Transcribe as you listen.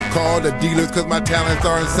called a dealer cause my talents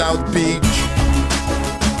are in South Beach.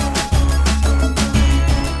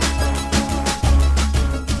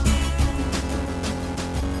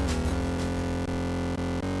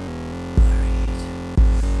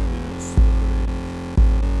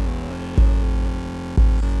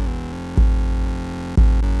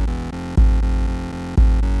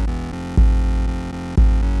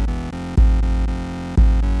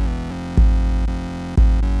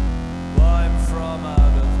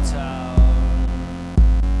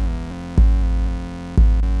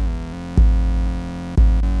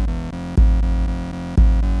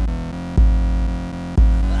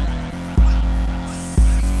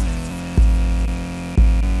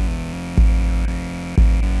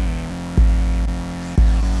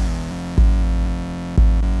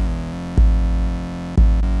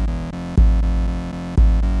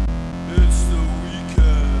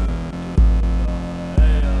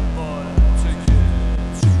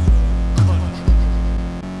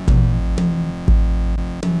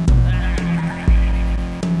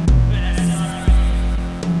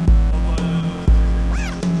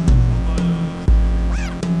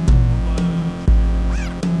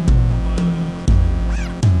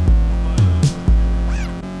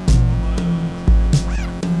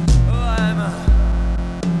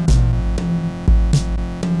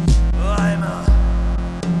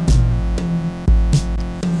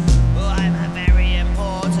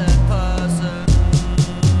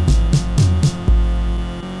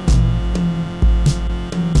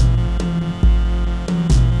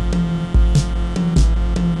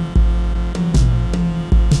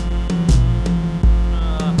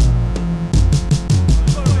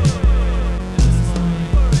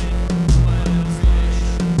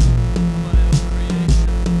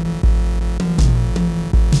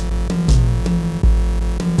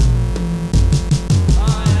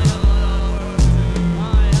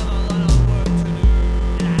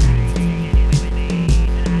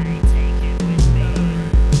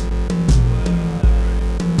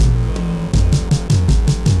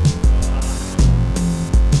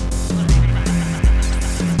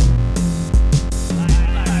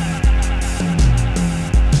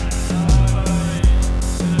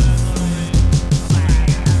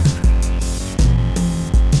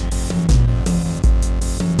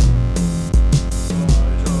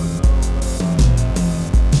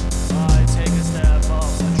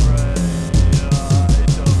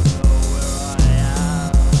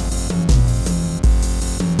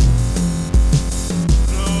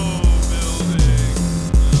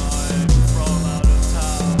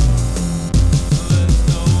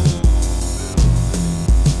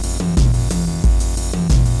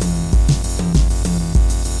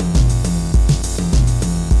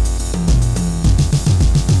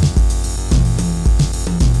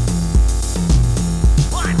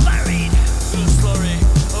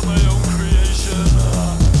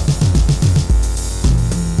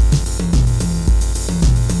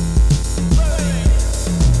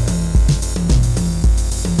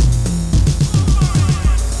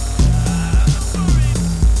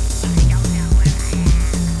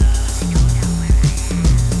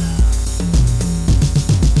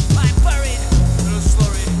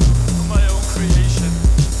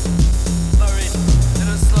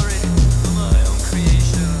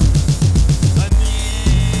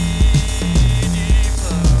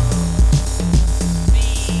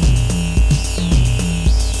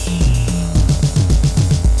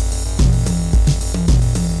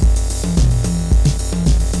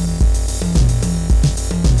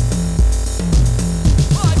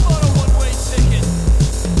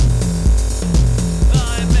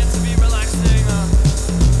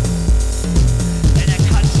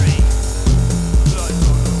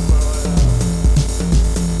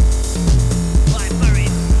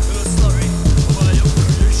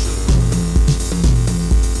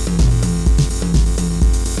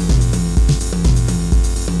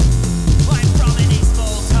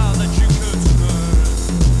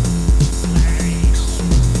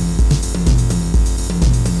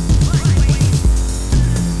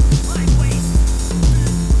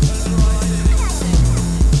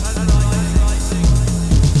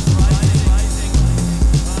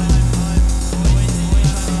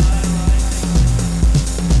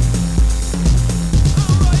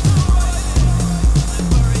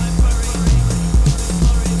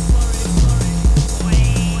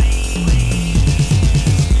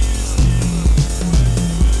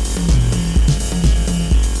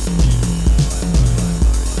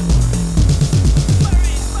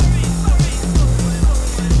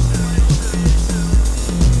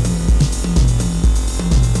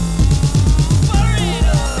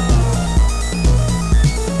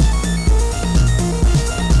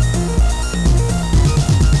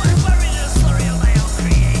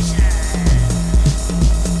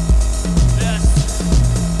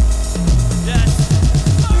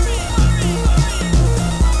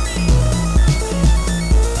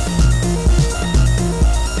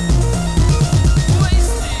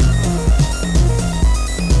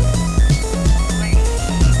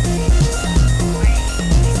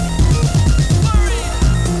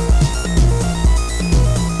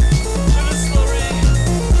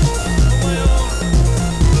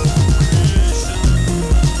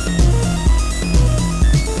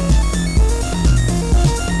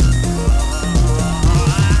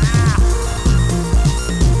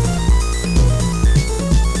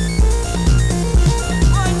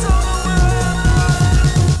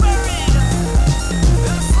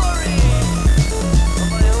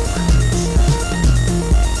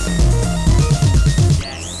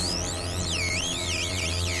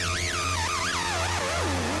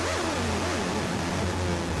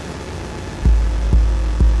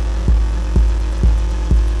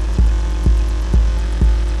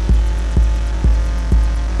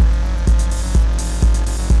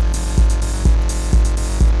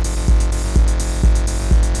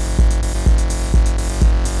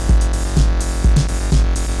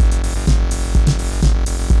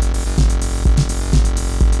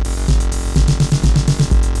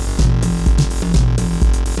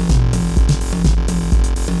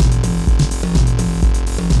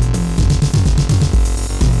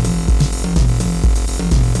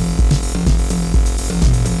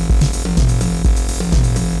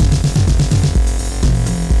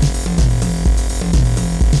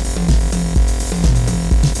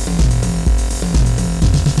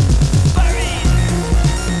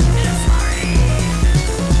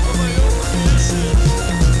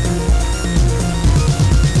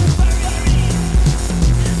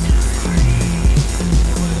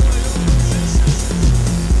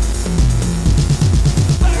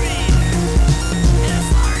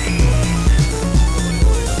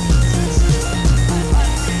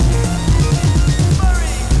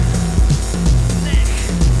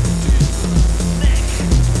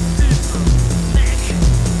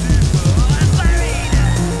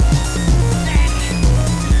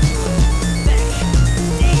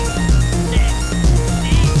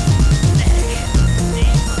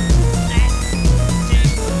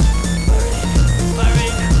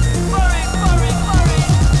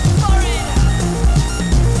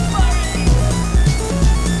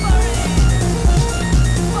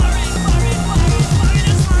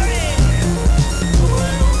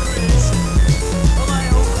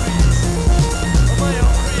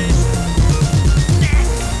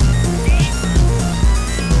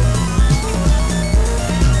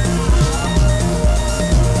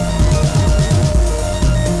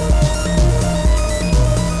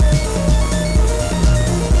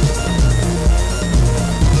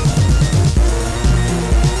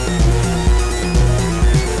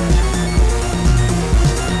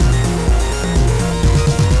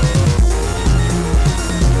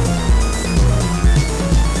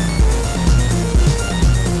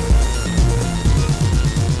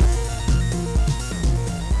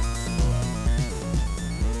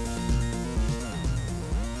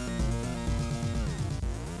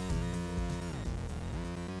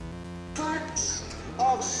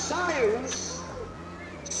 of science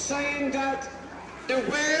saying that the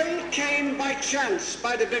world came by chance,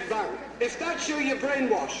 by the Big Bang. If that's you, you're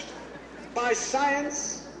brainwashed by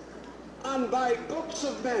science and by books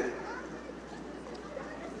of men.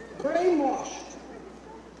 Brainwashed.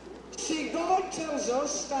 See, God tells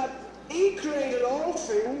us that He created all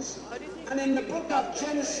things, and in the book of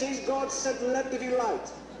Genesis, God said, let there be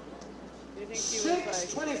light.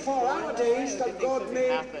 6 24-hour days that God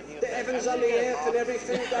made the heavens and the earth and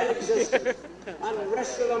everything that existed, and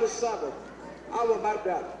rested on the Sabbath. How about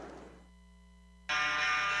that?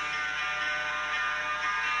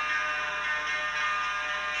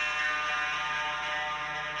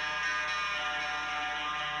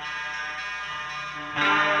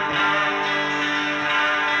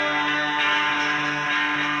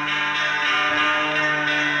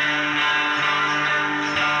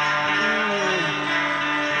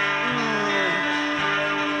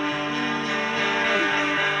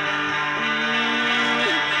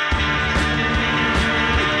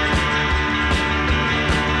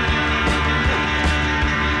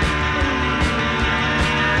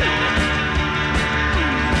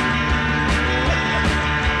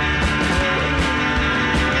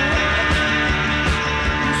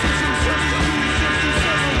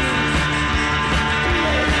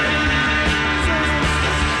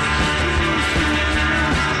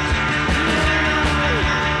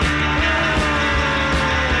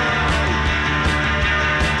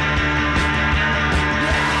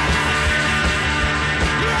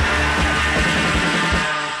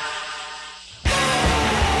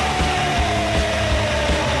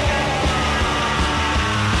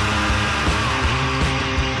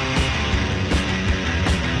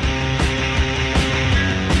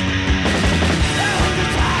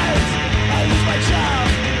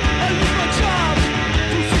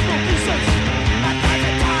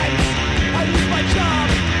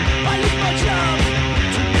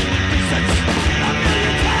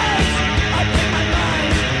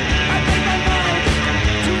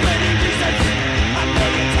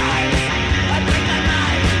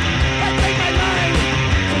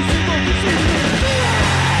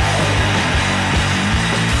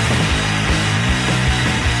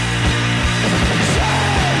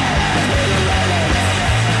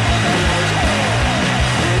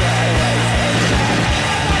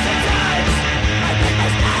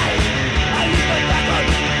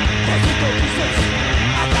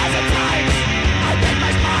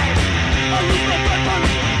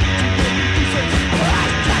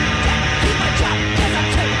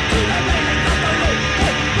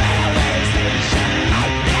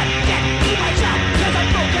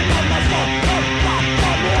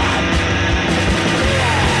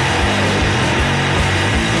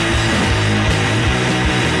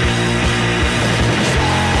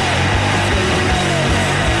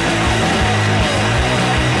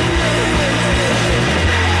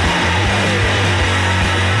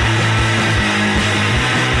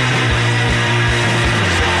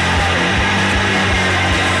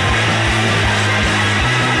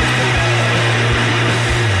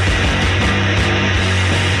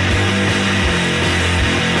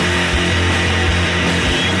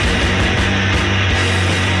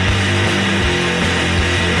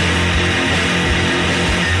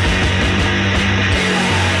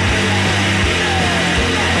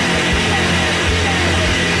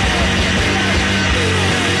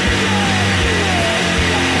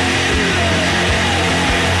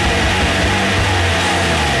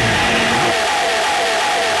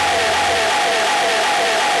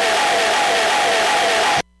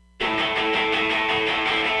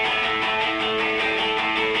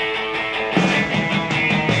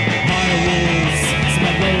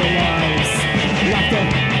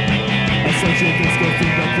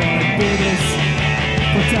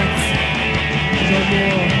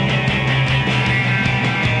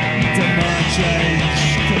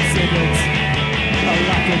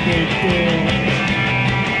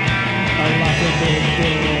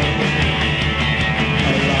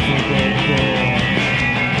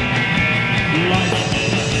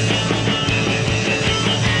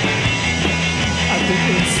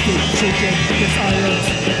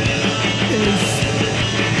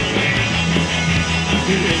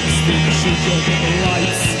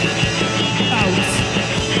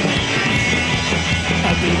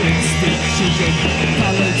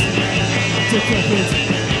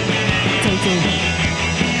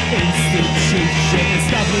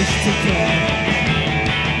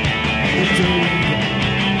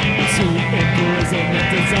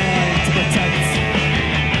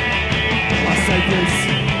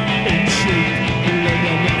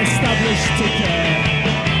 Established to care.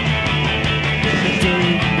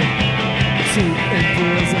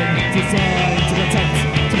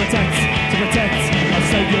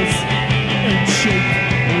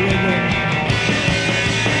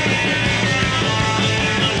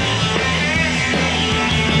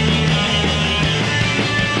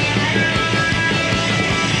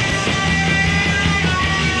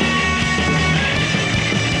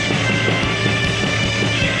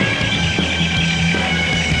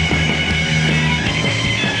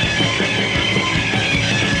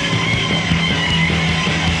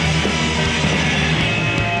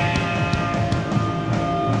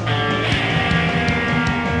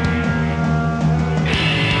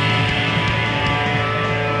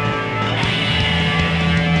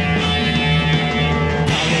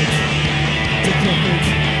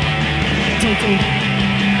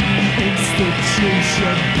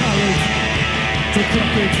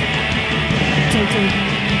 decrepit, total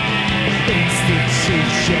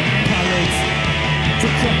institution. Pallid,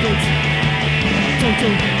 decrepit,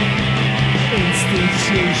 total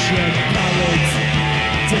institution. Pallid,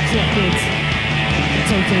 decrepit,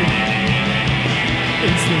 total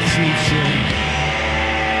institution.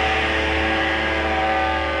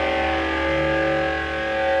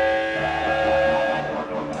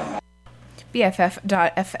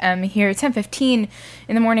 BFF.FM here, 10:15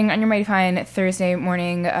 in the morning on your mighty fine Thursday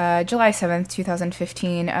morning, July 7th,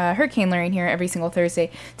 2015. Hurricane Lorraine here every single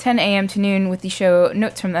Thursday, 10 a.m. to noon with the show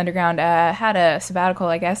Notes from the Underground. Had a sabbatical,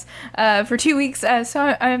 I guess, for 2 weeks,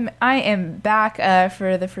 so I am back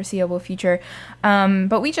for the foreseeable future.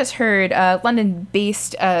 But we just heard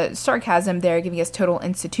London-based Sarcasm there giving us Total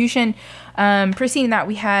Institution. Preceding that,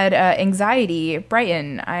 we had Anxiety,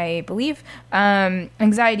 Brighton, I believe.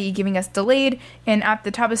 Anxiety giving us Delayed, and at the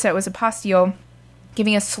top of the set was Apostille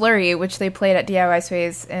giving us Slurry, which they played at DIY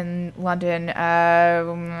Space in London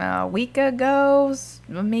a week ago,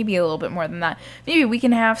 maybe a little bit more than that. Maybe a week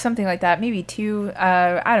and a half, something like that, maybe two.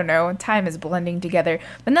 I don't know, time is blending together.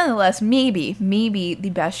 But nonetheless, maybe the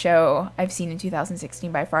best show I've seen in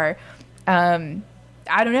 2016 by far.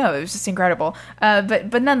 I don't know, it was just incredible.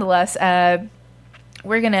 But nonetheless,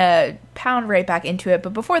 we're going to pound right back into it.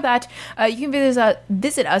 But before that, you can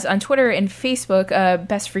visit us on Twitter and Facebook,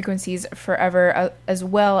 Best Frequencies Forever, as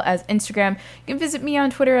well as Instagram. You can visit me on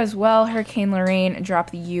Twitter as well, Hurricane Lorraine, drop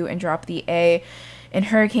the U and drop the A in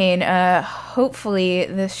Hurricane. Hopefully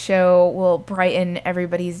this show will brighten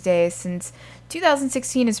everybody's day, since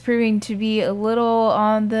 2016 is proving to be a little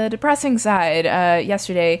on the depressing side.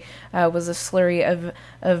 Yesterday was a slurry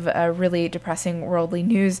of really depressing worldly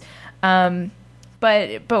news.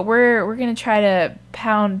 But we're gonna try to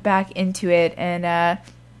pound back into it and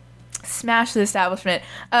smash the establishment.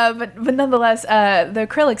 But nonetheless, the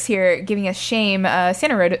Acrylics here giving us Shame,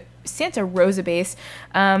 Santa Rosa bass,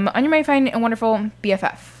 on your mighty fine and wonderful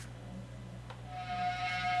BFF.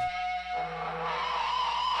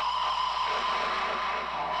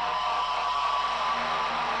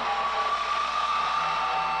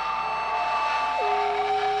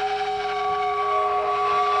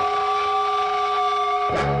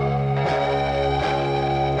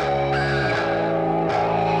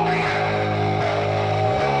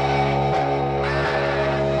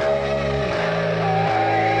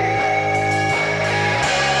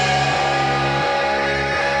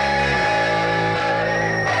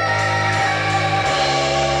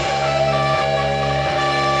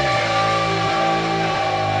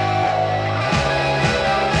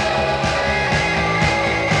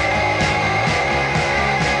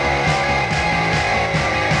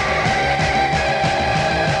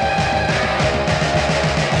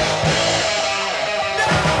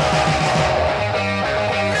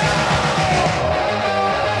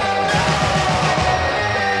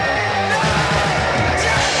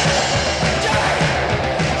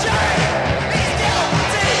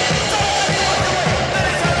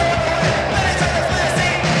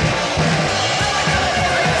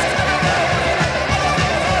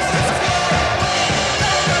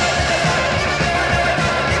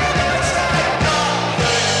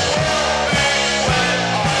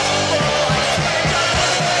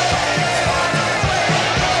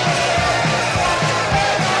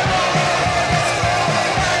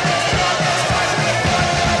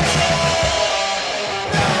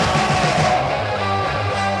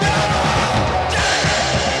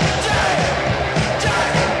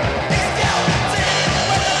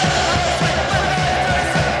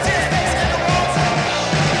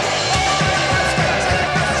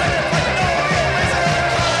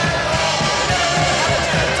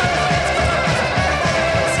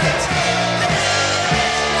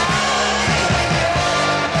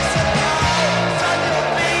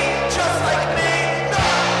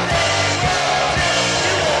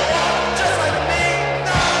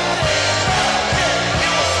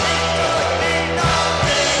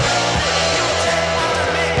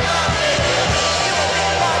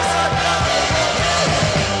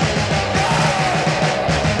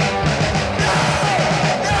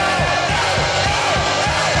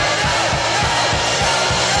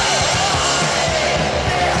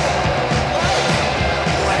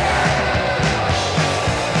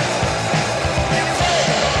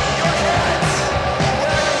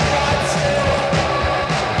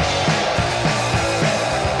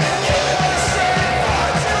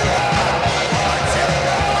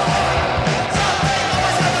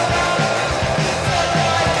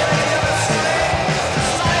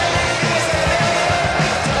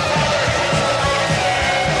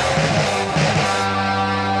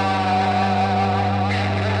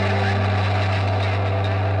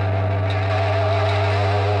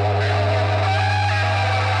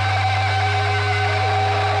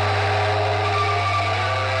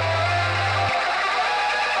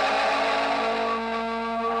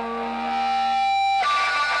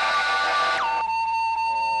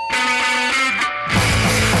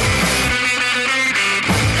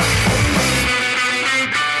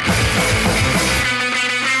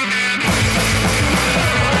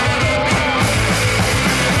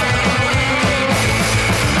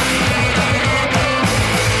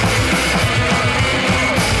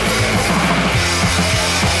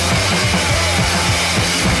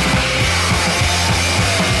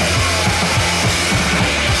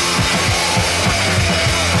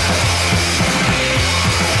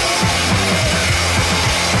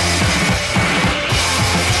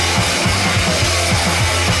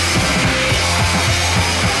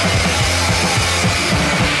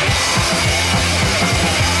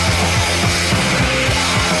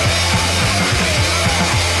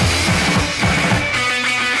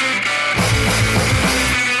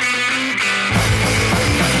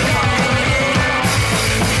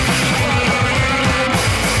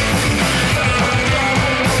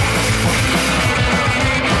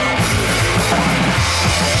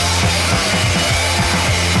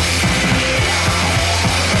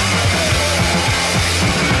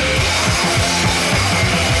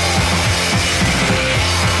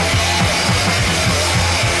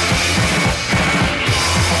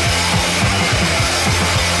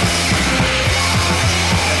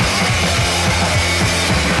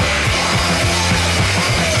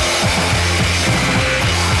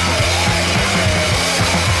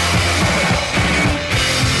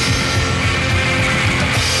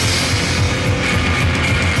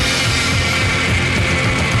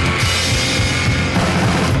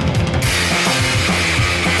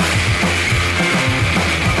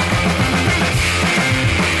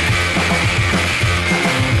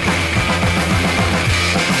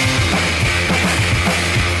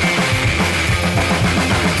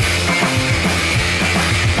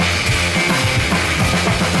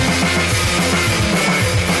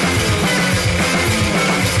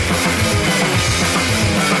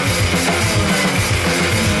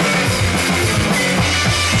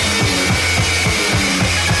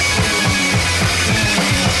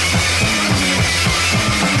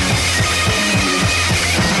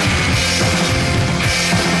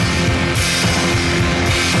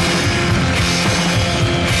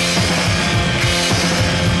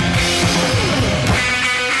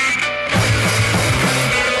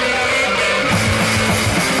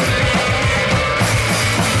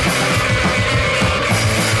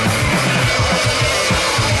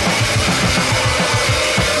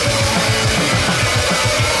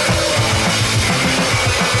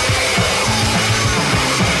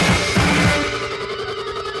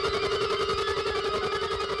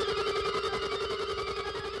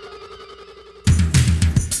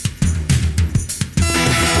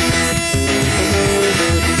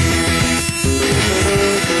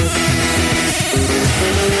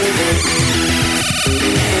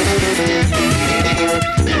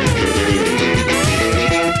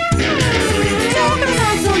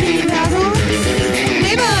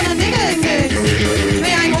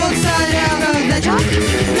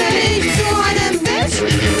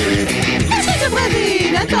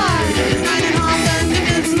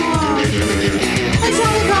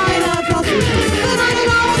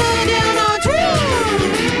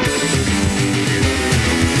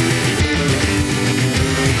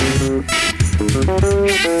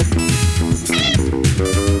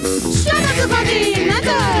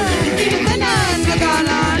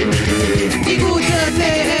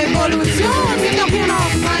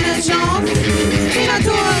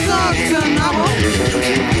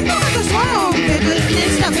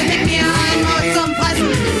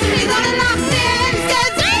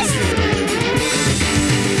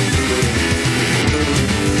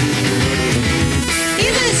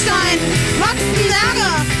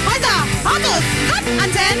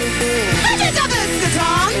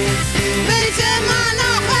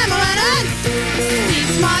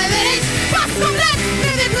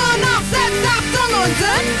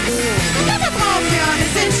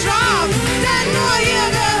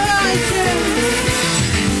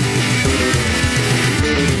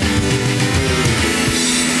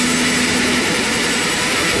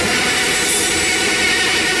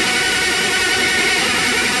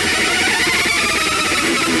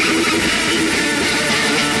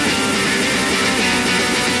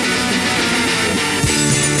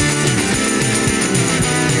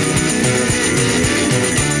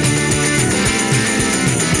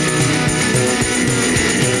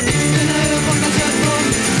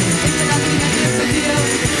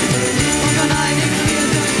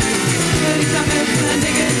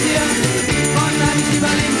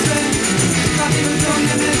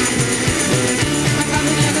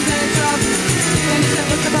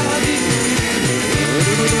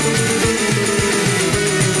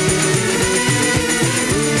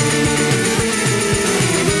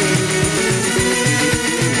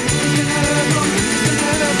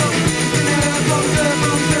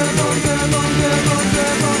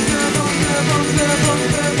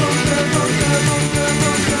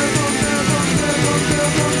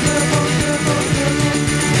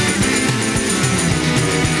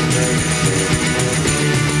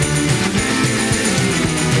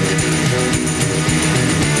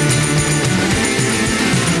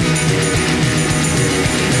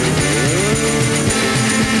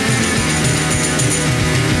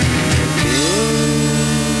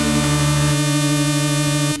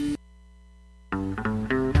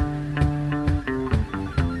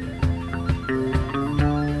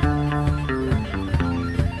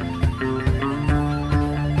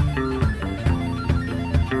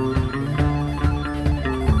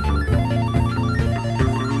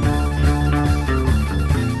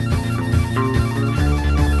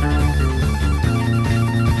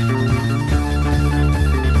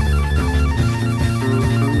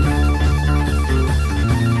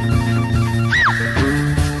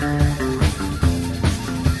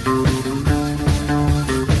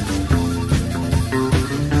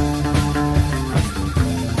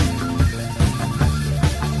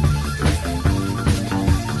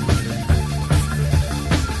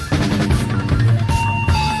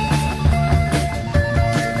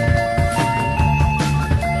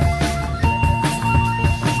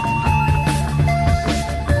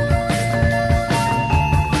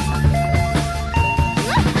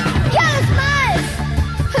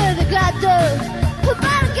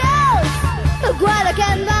 I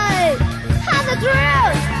can lie. I'm the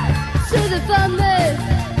thrill. To the family.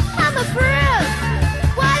 I'm a thrill.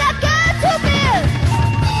 What I got to be.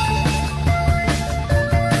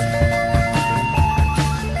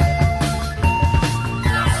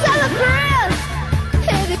 Celebrate.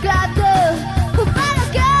 Hit the club door. Who better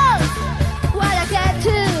go? What I got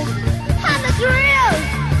to. I'm the thrill.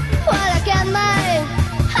 What I can lie.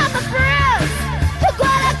 I'm a thrill. What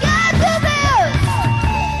I got to be.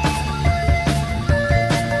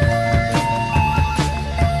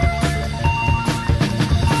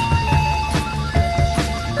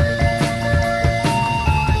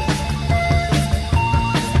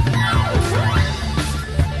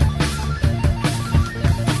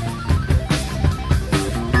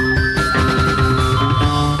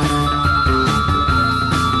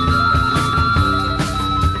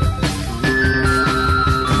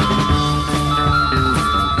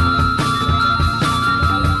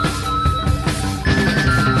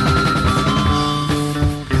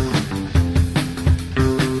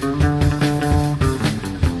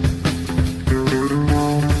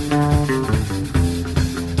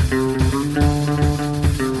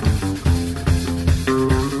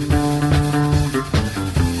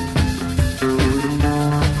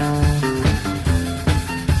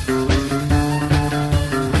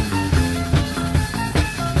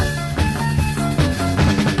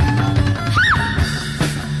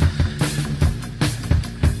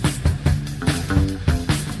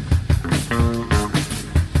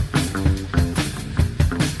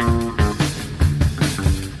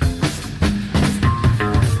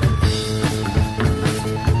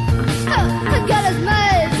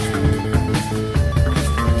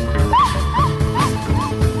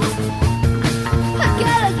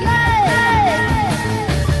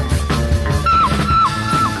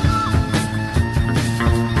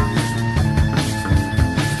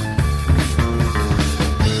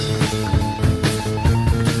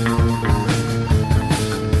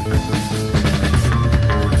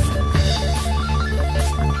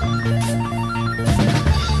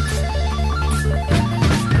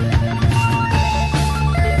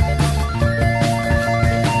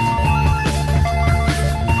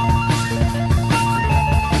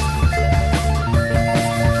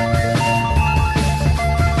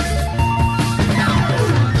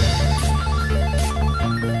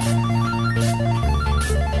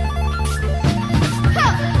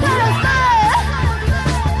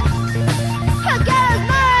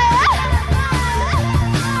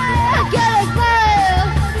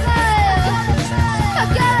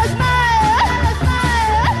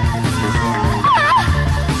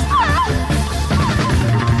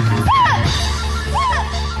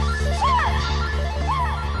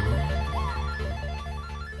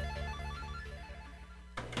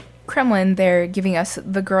 Kremlin there giving us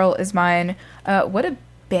The Girl Is Mine. What a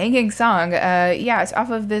banging song. Yeah, it's off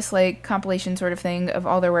of this like compilation sort of thing of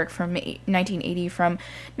all their work from 1980 from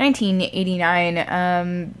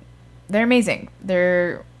 1989. They're amazing.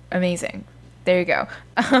 They're amazing. There you go.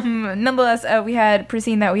 Nonetheless, we had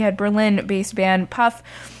preceding that, we had Berlin-based band Puff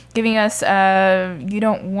giving us you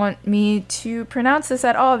don't want me to pronounce this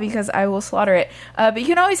at all because I will slaughter it. But you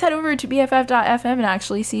can always head over to BFF.fm and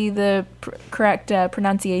actually see the correct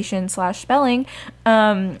pronunciation / spelling,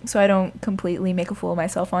 so I don't completely make a fool of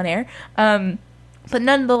myself on air. But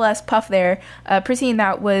nonetheless, Puff there. Preceding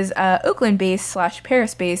that was Oakland-based /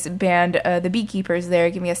 Paris-based band The Beekeepers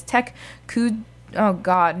there giving us Tech Coup. Oh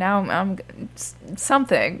God! Now I'm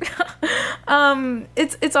something.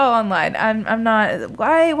 It's all online. I'm not.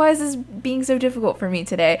 Why is this being so difficult for me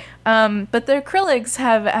today? But the Acrylics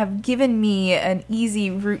have given me an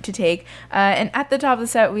easy route to take. And at the top of the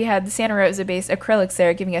set, we had the Santa Rosa-based Acrylics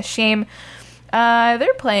there giving us Shame.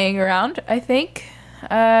 They're playing around, I think.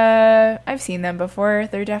 I've seen them before.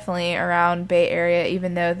 They're definitely around Bay Area,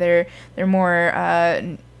 even though they're more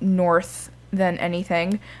north than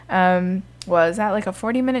anything. Was that like a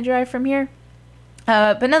 40-minute drive from here?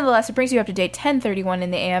 But nonetheless, it brings you up to date 10:31 in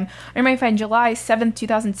the AM. You might find July 7th,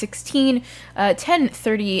 2016,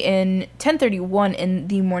 10:31 in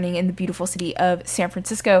the morning in the beautiful city of San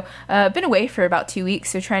Francisco. Been away for about 2 weeks,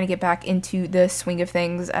 so trying to get back into the swing of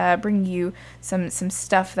things. Bringing you some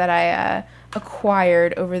stuff that I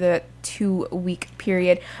acquired over the 2-week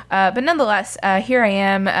period. But nonetheless, here I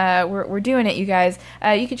am. We're doing it, you guys.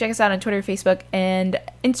 You can check us out on Twitter, Facebook, and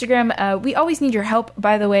Instagram. We always need your help,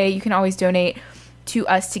 by the way. You can always donate to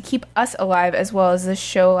us to keep us alive, as well as this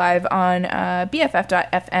show live on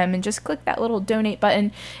BFF.fm, and just click that little donate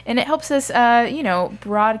button, and it helps us,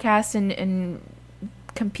 broadcast and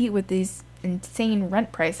compete with these insane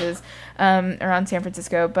rent prices around San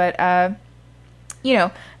Francisco. But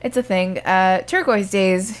it's a thing. Turquoise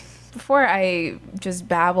Days, before I just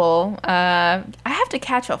babble, I have to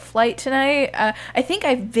catch a flight tonight. I think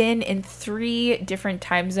I've been in 3 different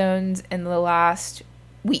time zones in the last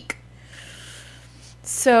week.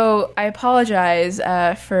 So I apologize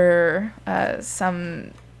for a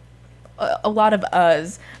lot of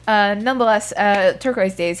us. Nonetheless,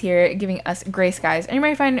 Turquoise Days here, giving us gray skies. And you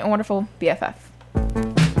might find a wonderful BFF.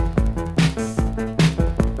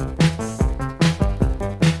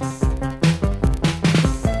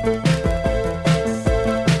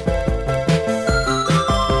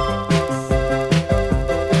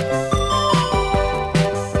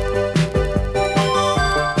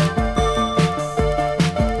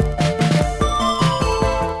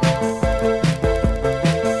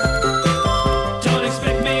 Don't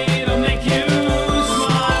expect me to make you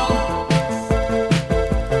smile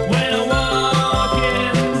when I walk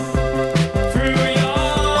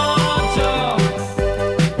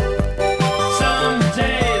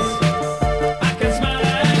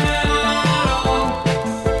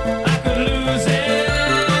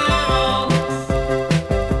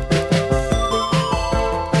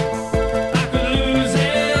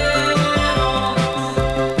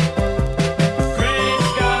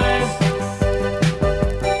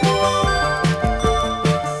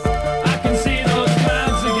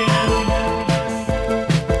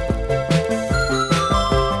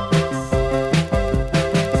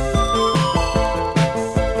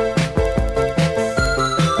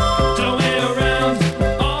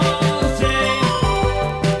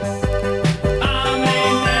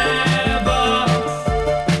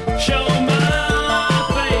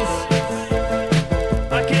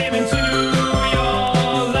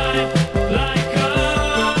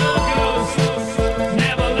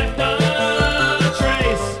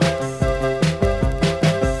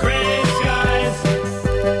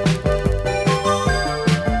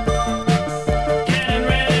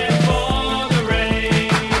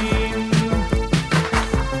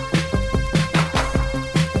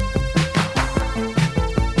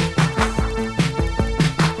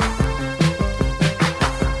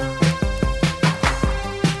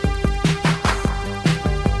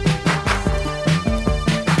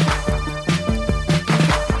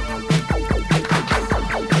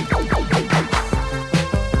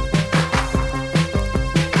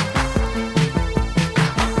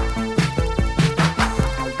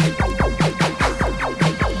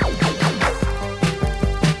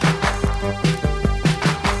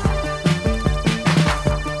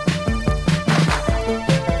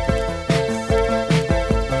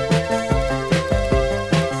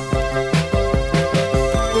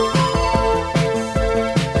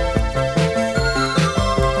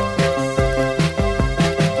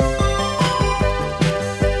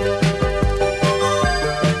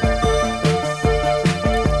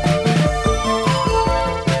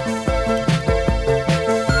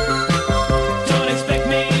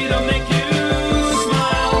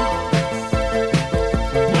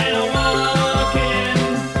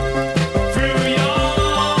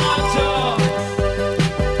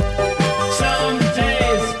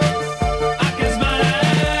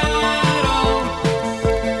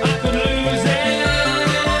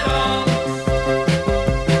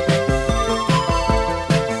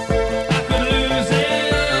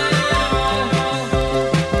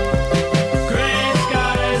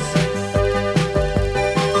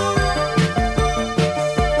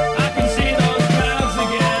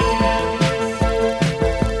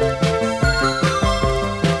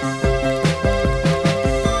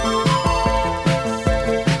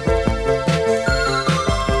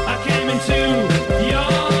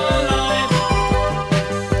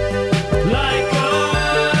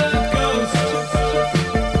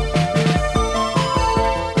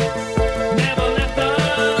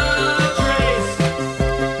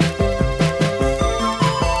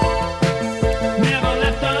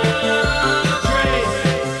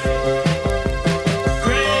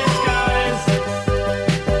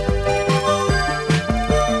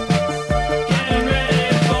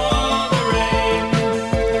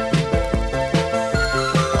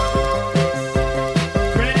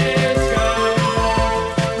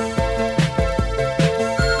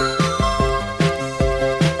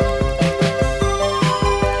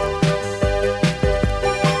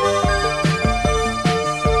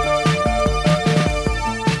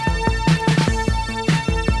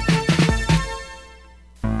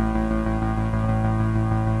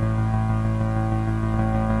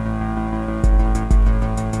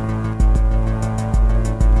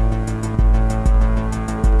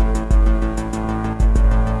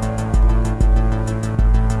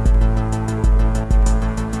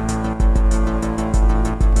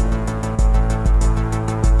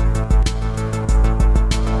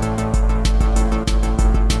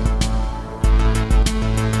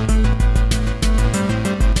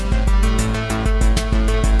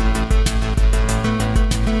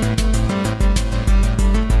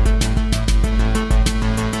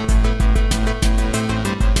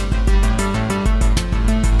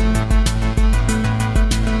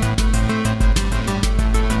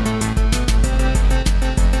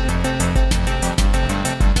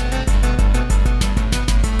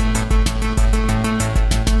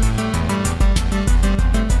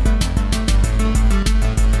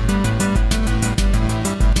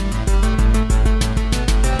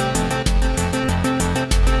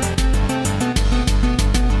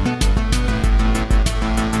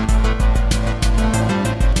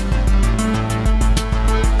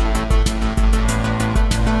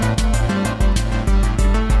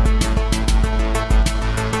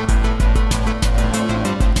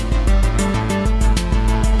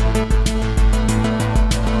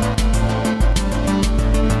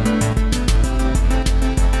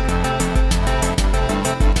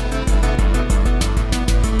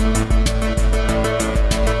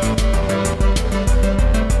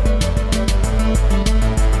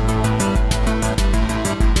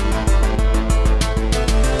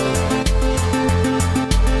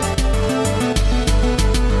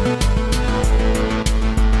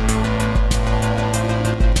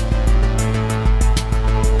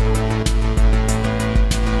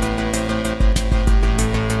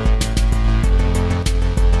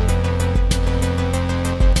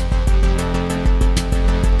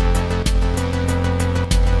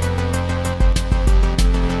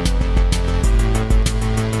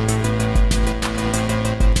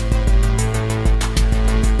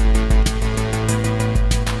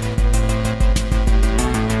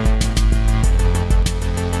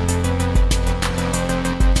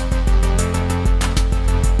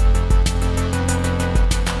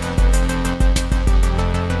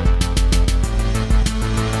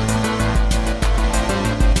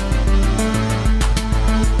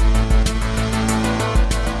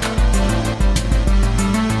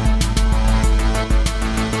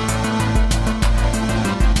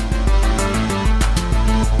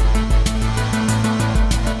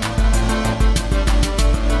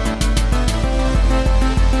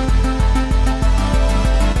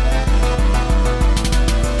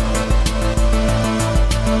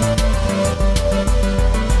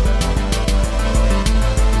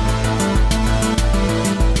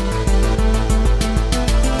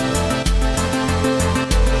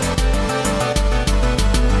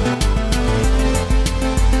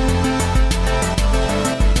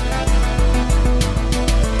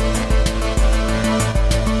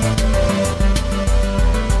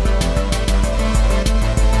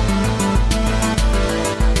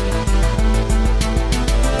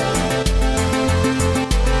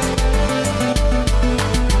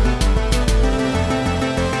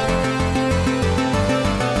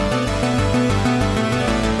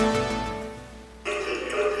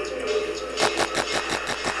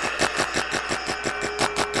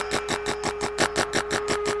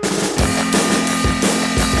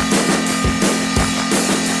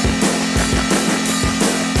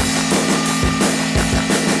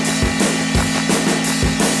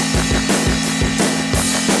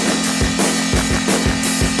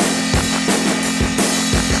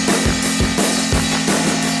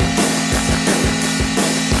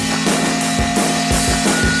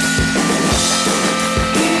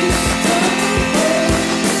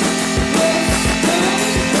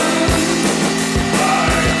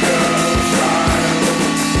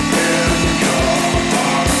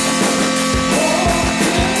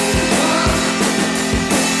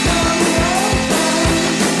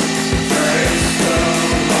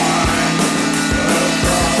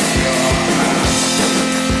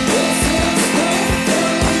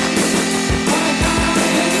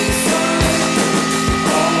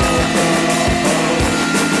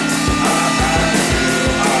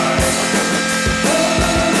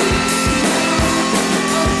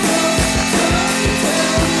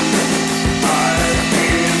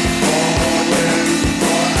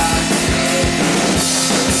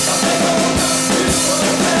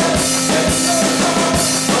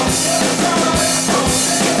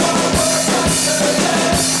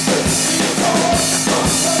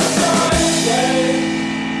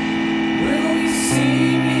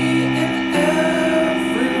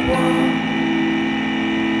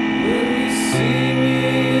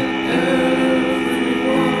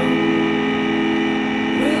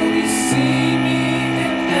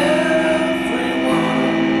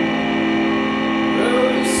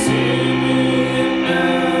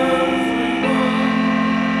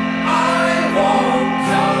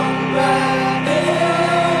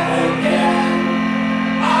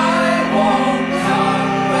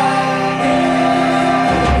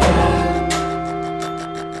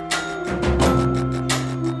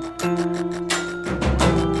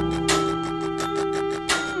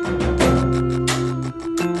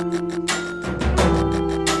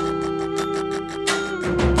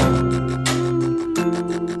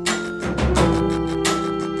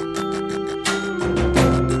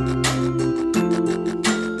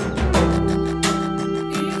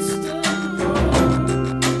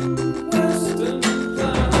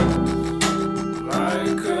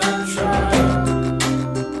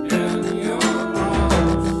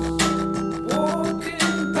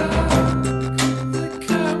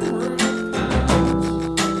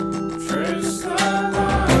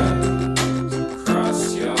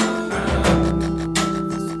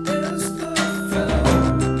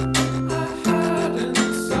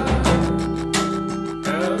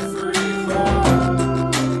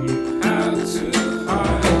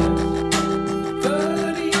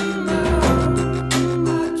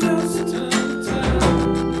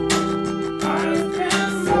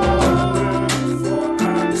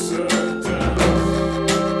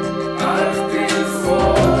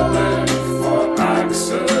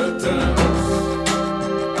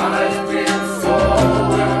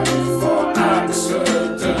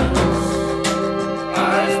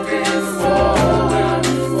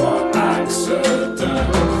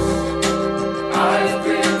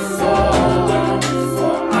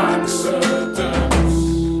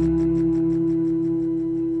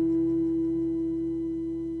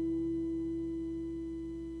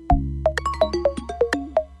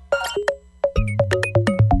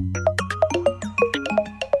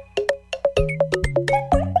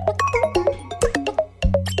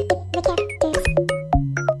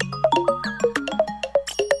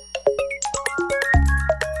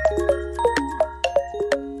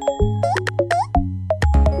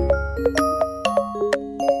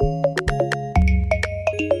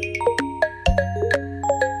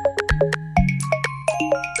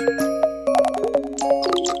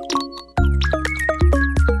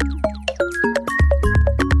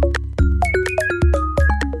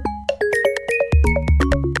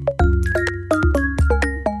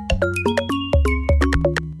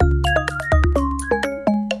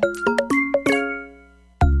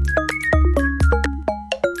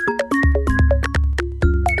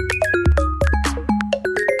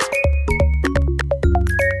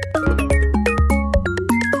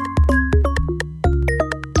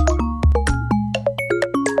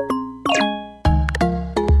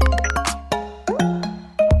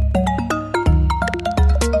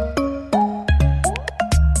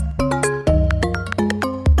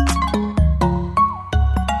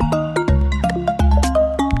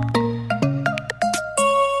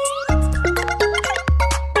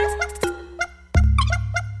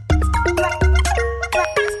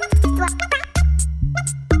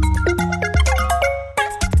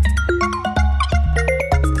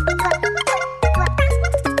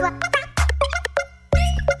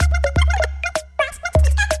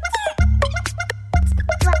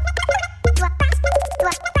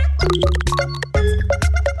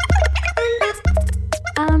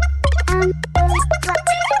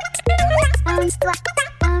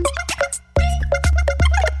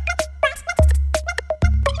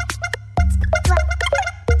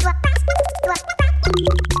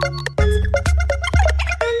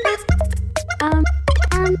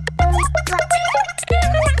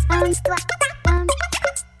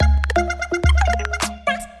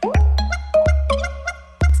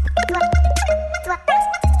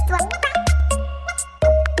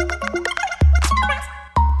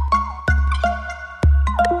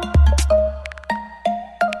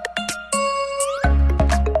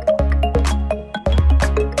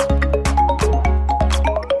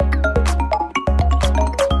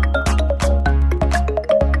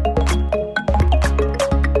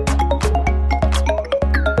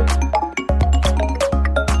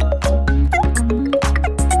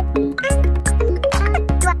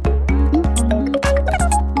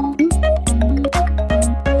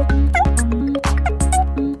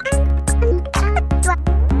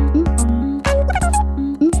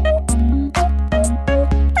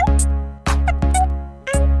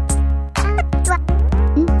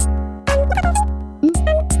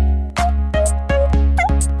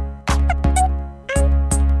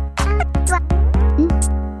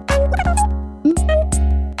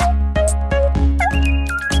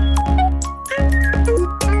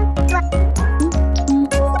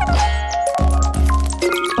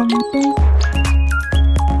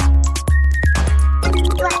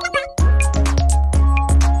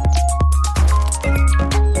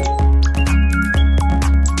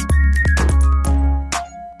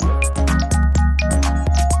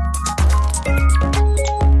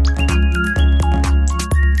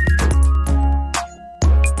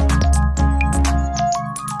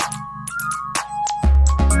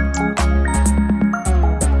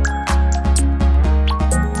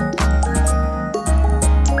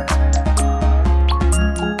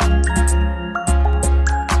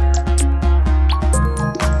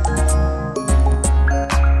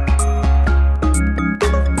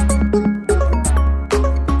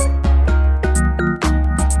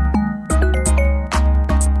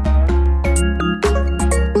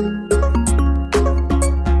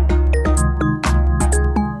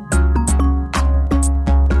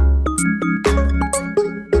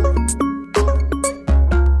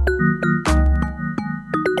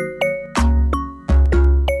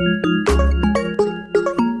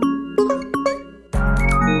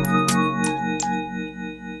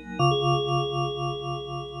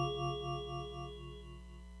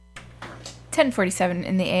 10:47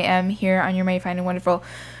 in the AM here on your mighty fine and wonderful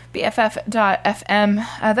BFF.FM.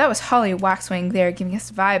 That was Holly Waxwing there giving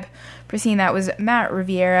us Vibe. Preceding that was Matt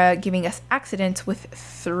Riviera giving us Accident with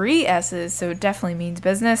 3 S's, so definitely means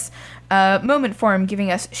business. Moment Form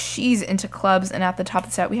giving us She's Into Clubs, and at the top of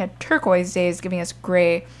the set we had Turquoise Days giving us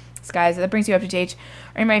Gray Skies. That brings you up to date.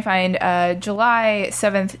 Or you might find July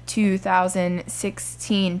 7th,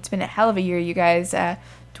 2016. It's been a hell of a year, you guys.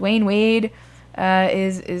 Dwayne Wade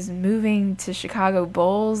is moving to Chicago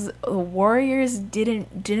Bulls. The Warriors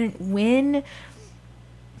didn't win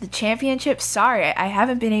the championship. Sorry, I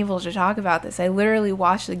haven't been able to talk about this. I literally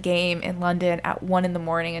watched the game in London at 1 in the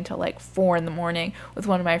morning until like 4 in the morning with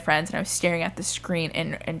one of my friends, and I was staring at the screen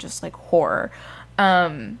and just like horror.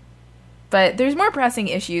 But there's more pressing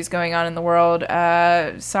issues going on in the world.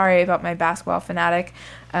 Sorry about my basketball fanatic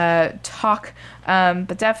talk,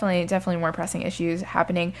 but definitely more pressing issues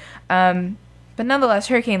happening. But nonetheless,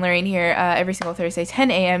 Hurricane Lorraine here every single Thursday, 10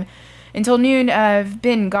 a.m. until noon. I've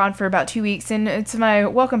been gone for about 2 weeks, and it's my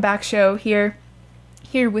welcome back show here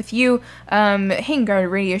with you. Hanging Guard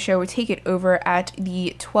Radio Show will take it over at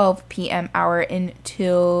the 12 p.m. hour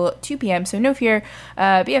until 2 p.m. So no fear,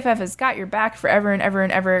 BFF has got your back forever and ever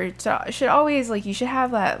and ever. So should always, like, you should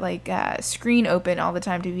have that screen open all the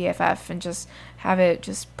time to BFF and just have it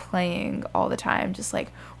just playing all the time, just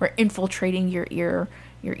like we're infiltrating your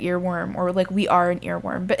earworm, or like we are an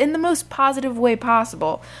earworm, but in the most positive way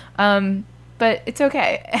possible. But it's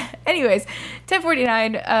okay. Anyways,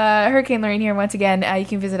 10:49, Hurricane Lorraine here once again. You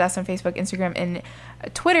can visit us on Facebook, Instagram, and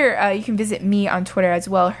Twitter. You can visit me on Twitter as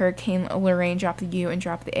well, Hurricane Lorraine. Drop the U and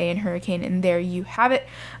drop the A in Hurricane, and there you have it.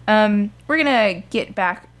 We're going to get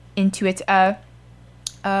back into it.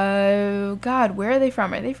 God, where are they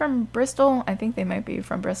from? Are they from Bristol? I think they might be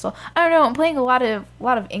from Bristol. I don't know. I'm playing a lot of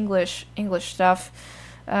English stuff.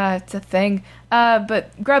 It's a thing.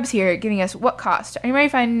 But Grub's here giving us What Cost. Are you ready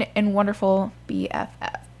to find and wonderful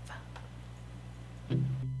BFF?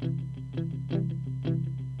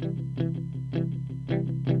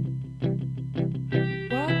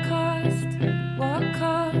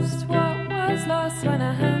 What was lost when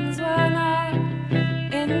our hands were not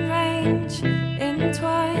in range,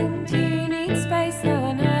 entwined? You need space now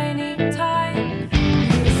and I need time.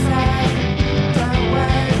 You said, don't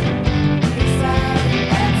wait. You said,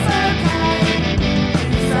 it's okay.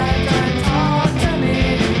 You said, don't talk to me.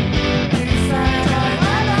 You said, I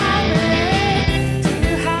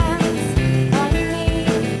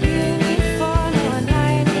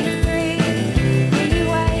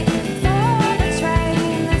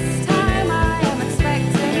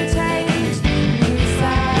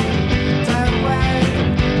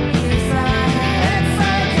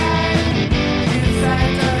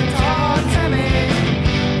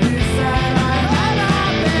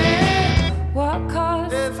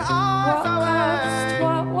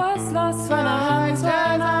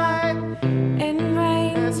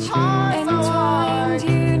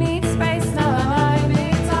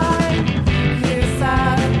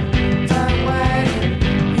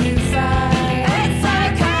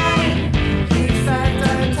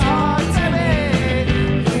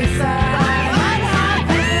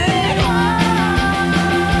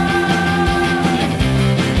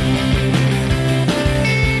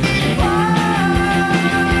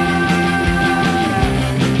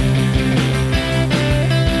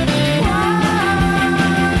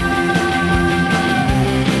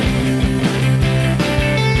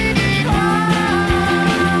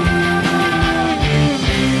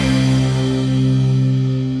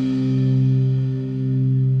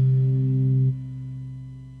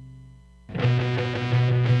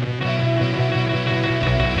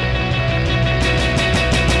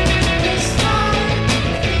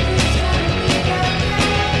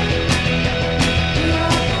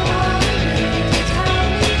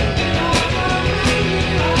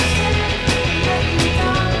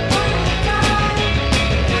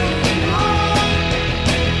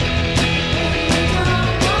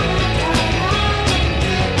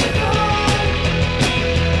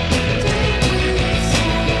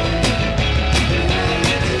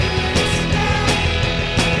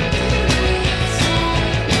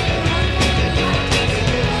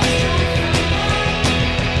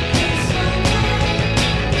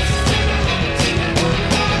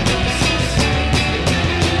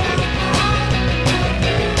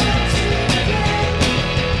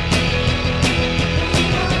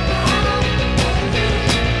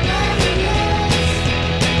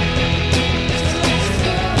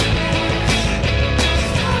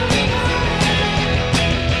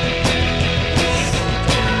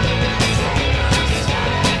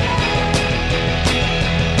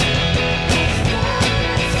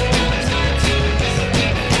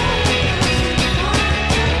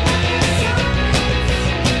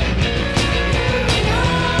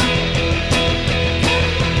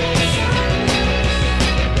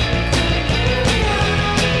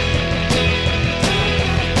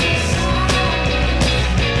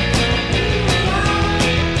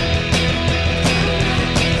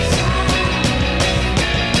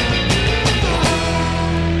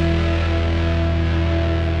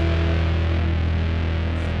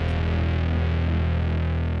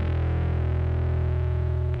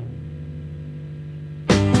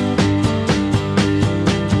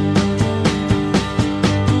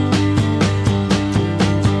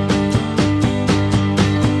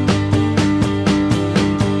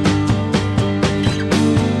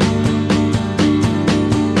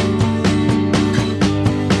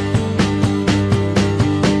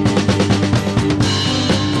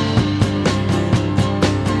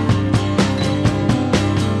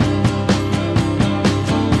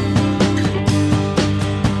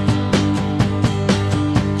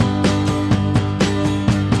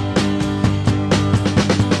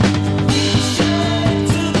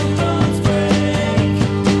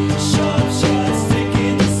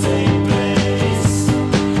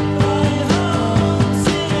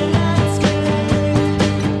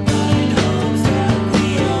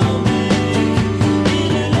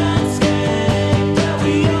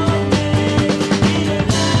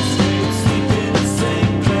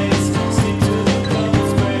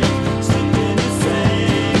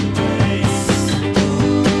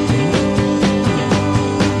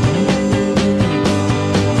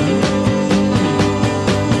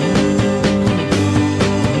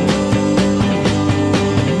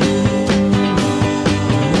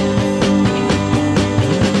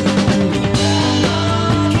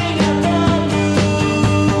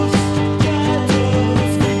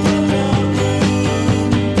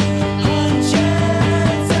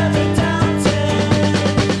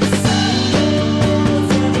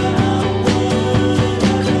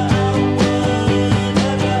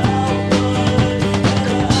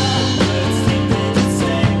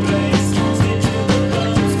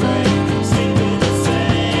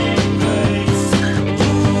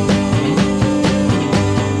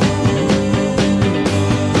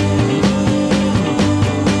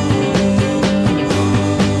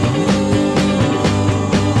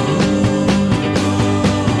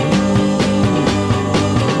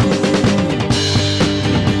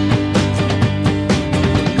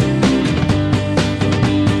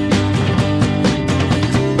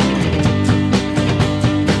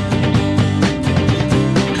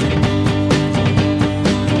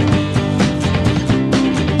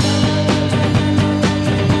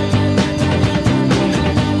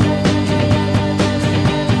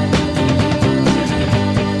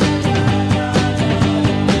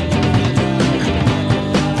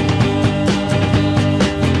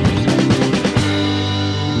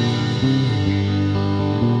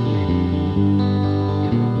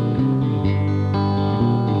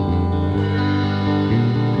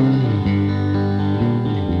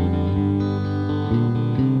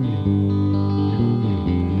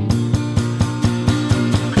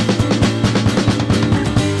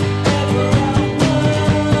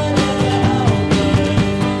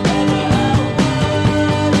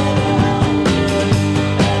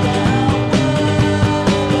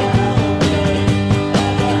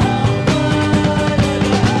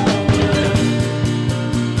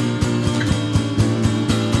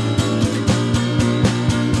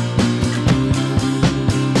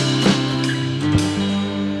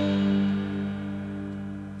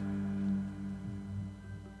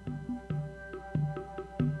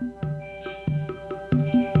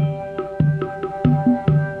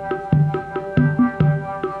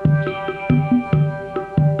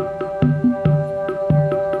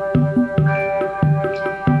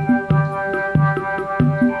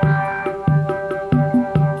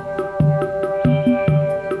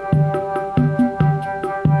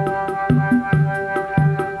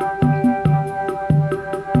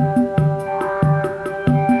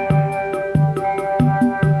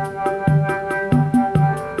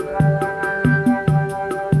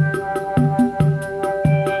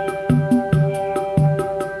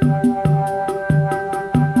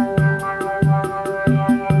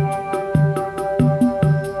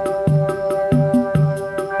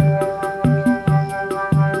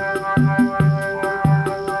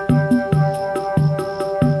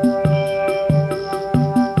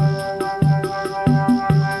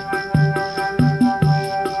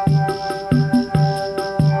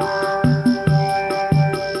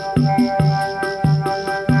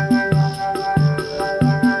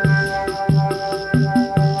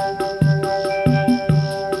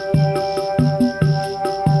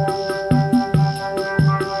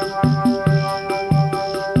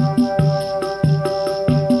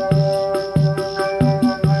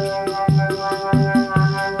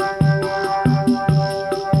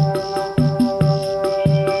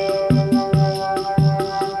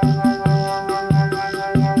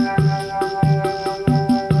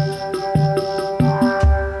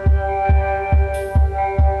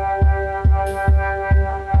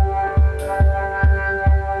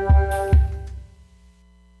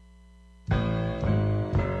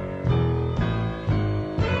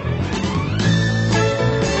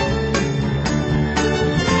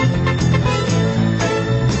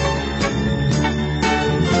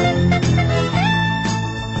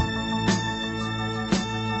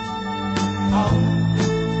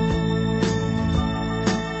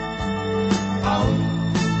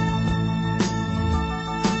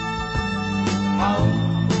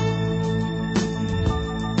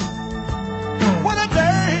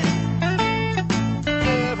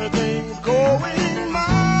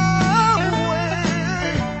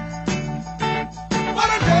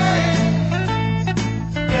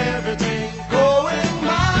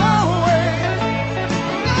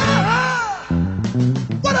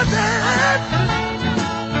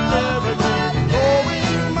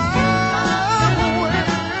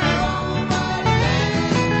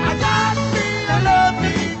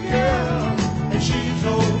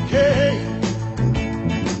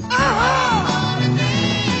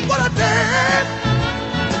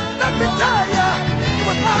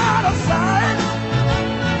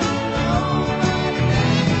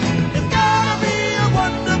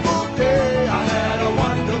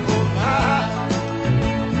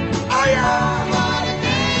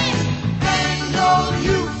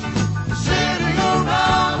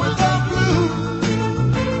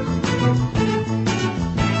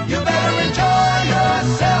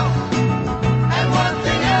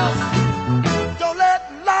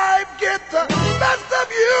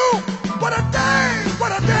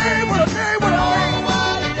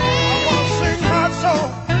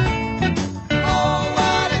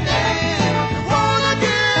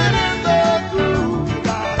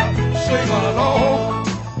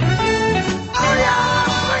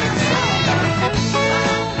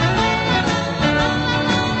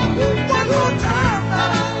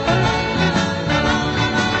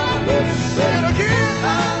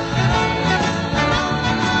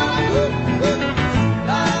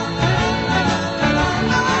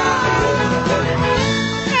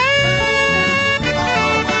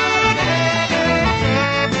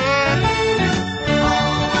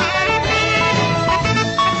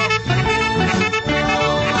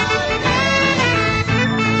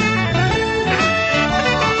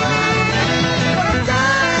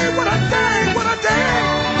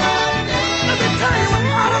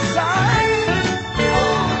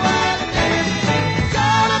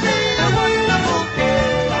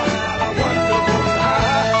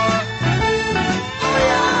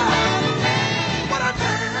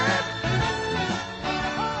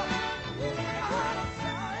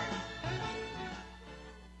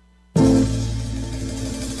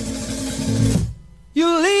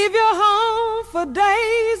for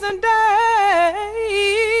days and days.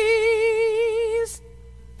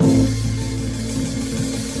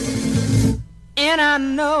 And I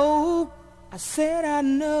know, I said I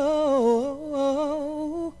know,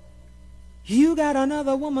 you got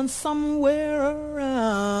another woman somewhere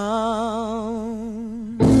around.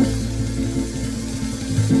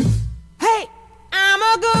 Hey, I'm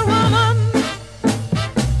a good woman.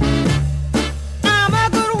 I'm a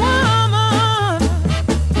good woman.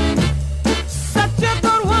 Such a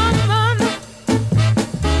good woman.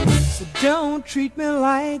 So don't treat me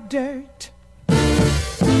like dirt.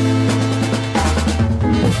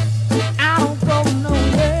 I don't go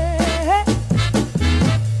nowhere.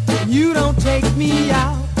 You don't take me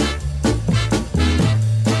out.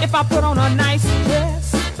 If I put on a nice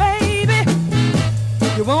dress, baby,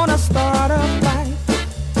 you wanna start a fight.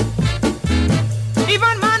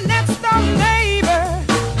 Even my next door neighbor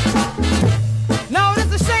notice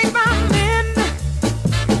the shape I'm in.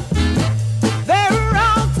 They're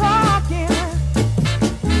all talking.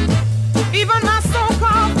 Even my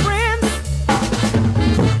so-called friends.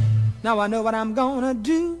 Now I know what I'm gonna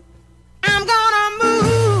do. I'm gonna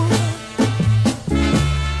move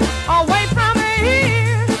away from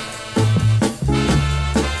here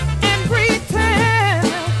and pretend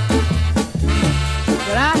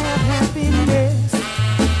that I have happiness.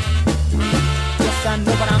 Yes, I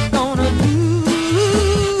know what I'm gonna do.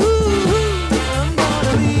 I'm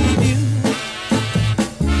gonna leave you.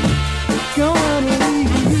 Gonna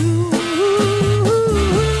leave you.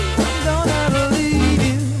 Gonna leave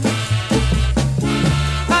you.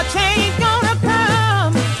 A change gonna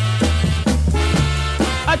come.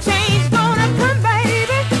 A change gonna come,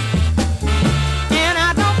 baby. And I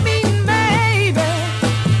don't mean maybe.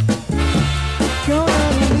 Gonna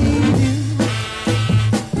leave you.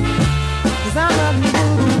 'Cause I'm a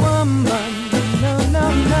good woman. No, no,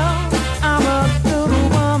 no. I'm a good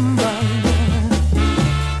woman.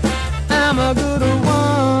 I'm a good woman.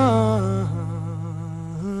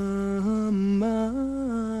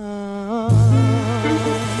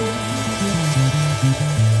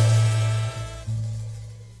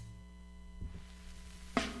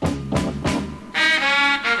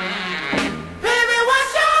 Baby,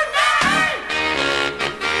 what's your name?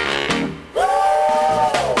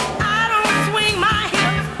 I don't swing my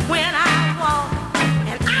hips when I walk,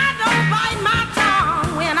 and I don't bite my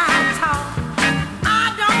tongue when I talk. I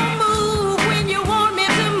don't move when you want me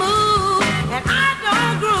to move, and I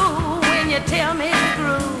don't groove when you tell me to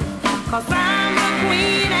groove. 'Cause I'm the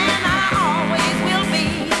queen and I always will be.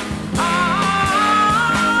 All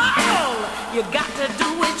you got to do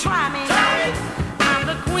is try me. I'm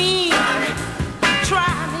the queen.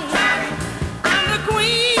 Try me. I'm the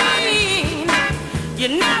queen. You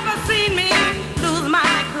never seen me lose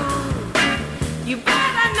my cool. You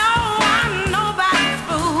better know I'm nobody's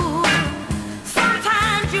fool.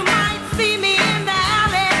 Sometimes you might see me in the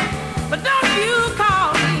alley, but don't you call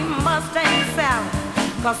me Mustang Sally.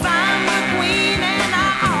 'Cause I'm the queen and I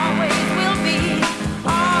always will be.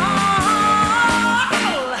 All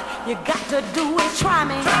you got to do is try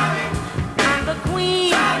me. I'm the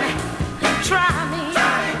queen. Try me.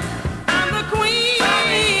 I'm the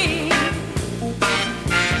queen.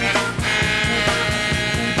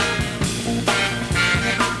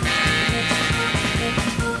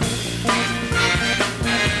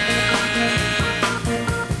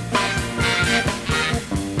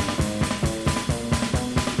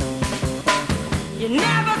 You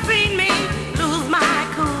never seen me lose my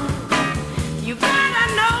cool. You better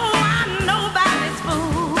know I'm nobody's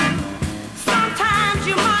fool. Sometimes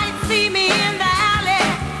you might see me in the alley,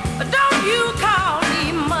 but don't you call me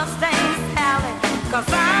Mustang Sally. 'Cause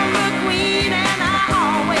I'm the queen and I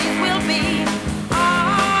always will be.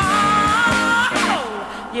 All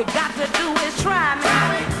you got to do is try me.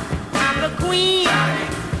 I'm the queen.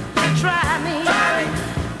 Try me.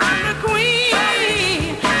 I'm the queen.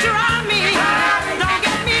 Try me. Don't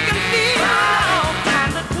get me confused.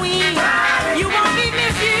 I'm the queen. You won't be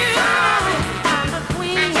misused. I'm the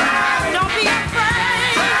queen. Don't be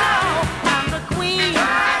afraid. I'm the queen.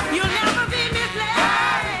 You'll never be misled.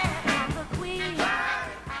 I'm the queen.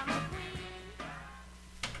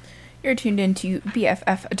 You're tuned into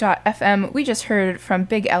BFF.FM. We just heard from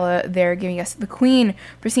Big Ella there giving us The Queen.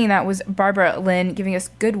 Preceding that was Barbara Lynn giving us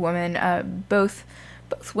Good Woman. Both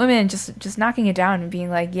women just knocking it down and being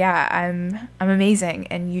like, yeah, I'm amazing,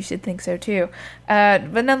 and you should think so too.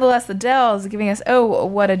 But nonetheless, the Dells giving us Oh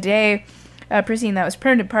What a Day. Preceding that was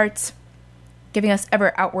Primitive Parts giving us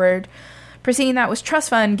Ever Outward. Preceding that was Trust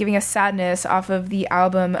Fund giving us Sadness off of the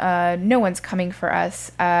album No One's Coming For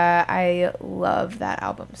Us. I love that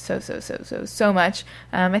album so much.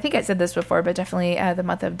 I think I said this before, but definitely the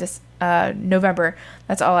month of November.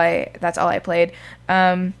 That's all I played.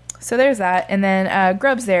 So there's that. And then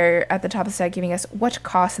Grubs there at the top of the set giving us What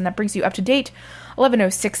Cost, and that brings you up to date.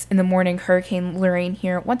 11:06 in the morning, Hurricane Lorraine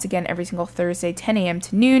here once again every single Thursday, 10 a.m.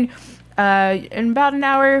 to noon. In about an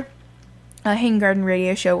hour, Hanging Garden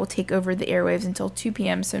Radio Show will take over the airwaves until 2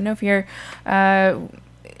 p.m. So no fear.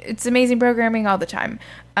 It's amazing programming all the time.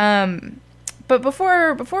 But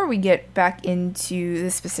before we get back into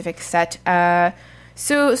the specific set,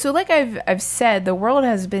 so like I've said, the world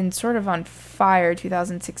has been sort of on fire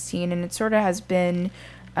 2016, and it sort of has been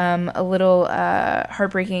a little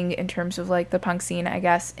heartbreaking in terms of like the punk scene, I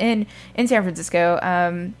guess, in San Francisco.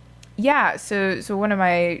 So one of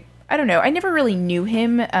my, I don't know, I never really knew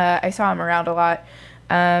him. I saw him around a lot,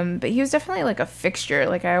 but he was definitely like a fixture.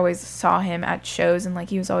 Like I always saw him at shows, and like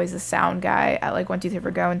he was always the sound guy at like 1 2 3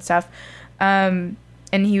 4 Go and stuff. And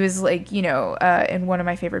he was like, you know, in one of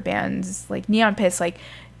my favorite bands, like Neon Piss. Like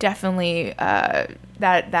definitely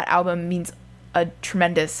that album means a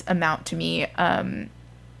tremendous amount to me.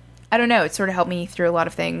 I don't know, it sort of helped me through a lot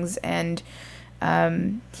of things, and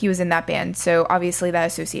he was in that band, so obviously that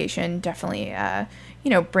association definitely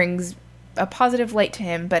brings a positive light to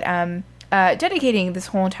him. But dedicating this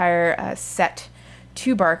whole entire set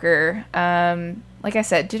to Barker, like I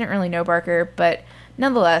said, didn't really know Barker, but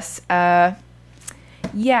nonetheless, we're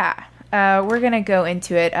gonna go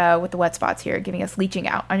into it with the Wet Spots here, giving us Leeching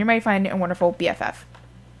Out on your mighty fine and wonderful BFF.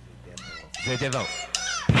 The Devil.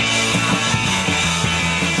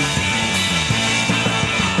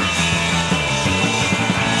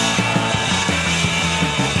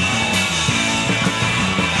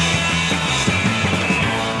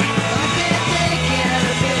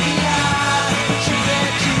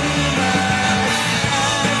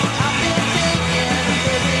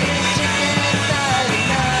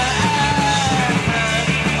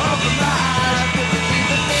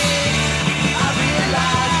 I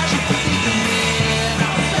realize you believe in me.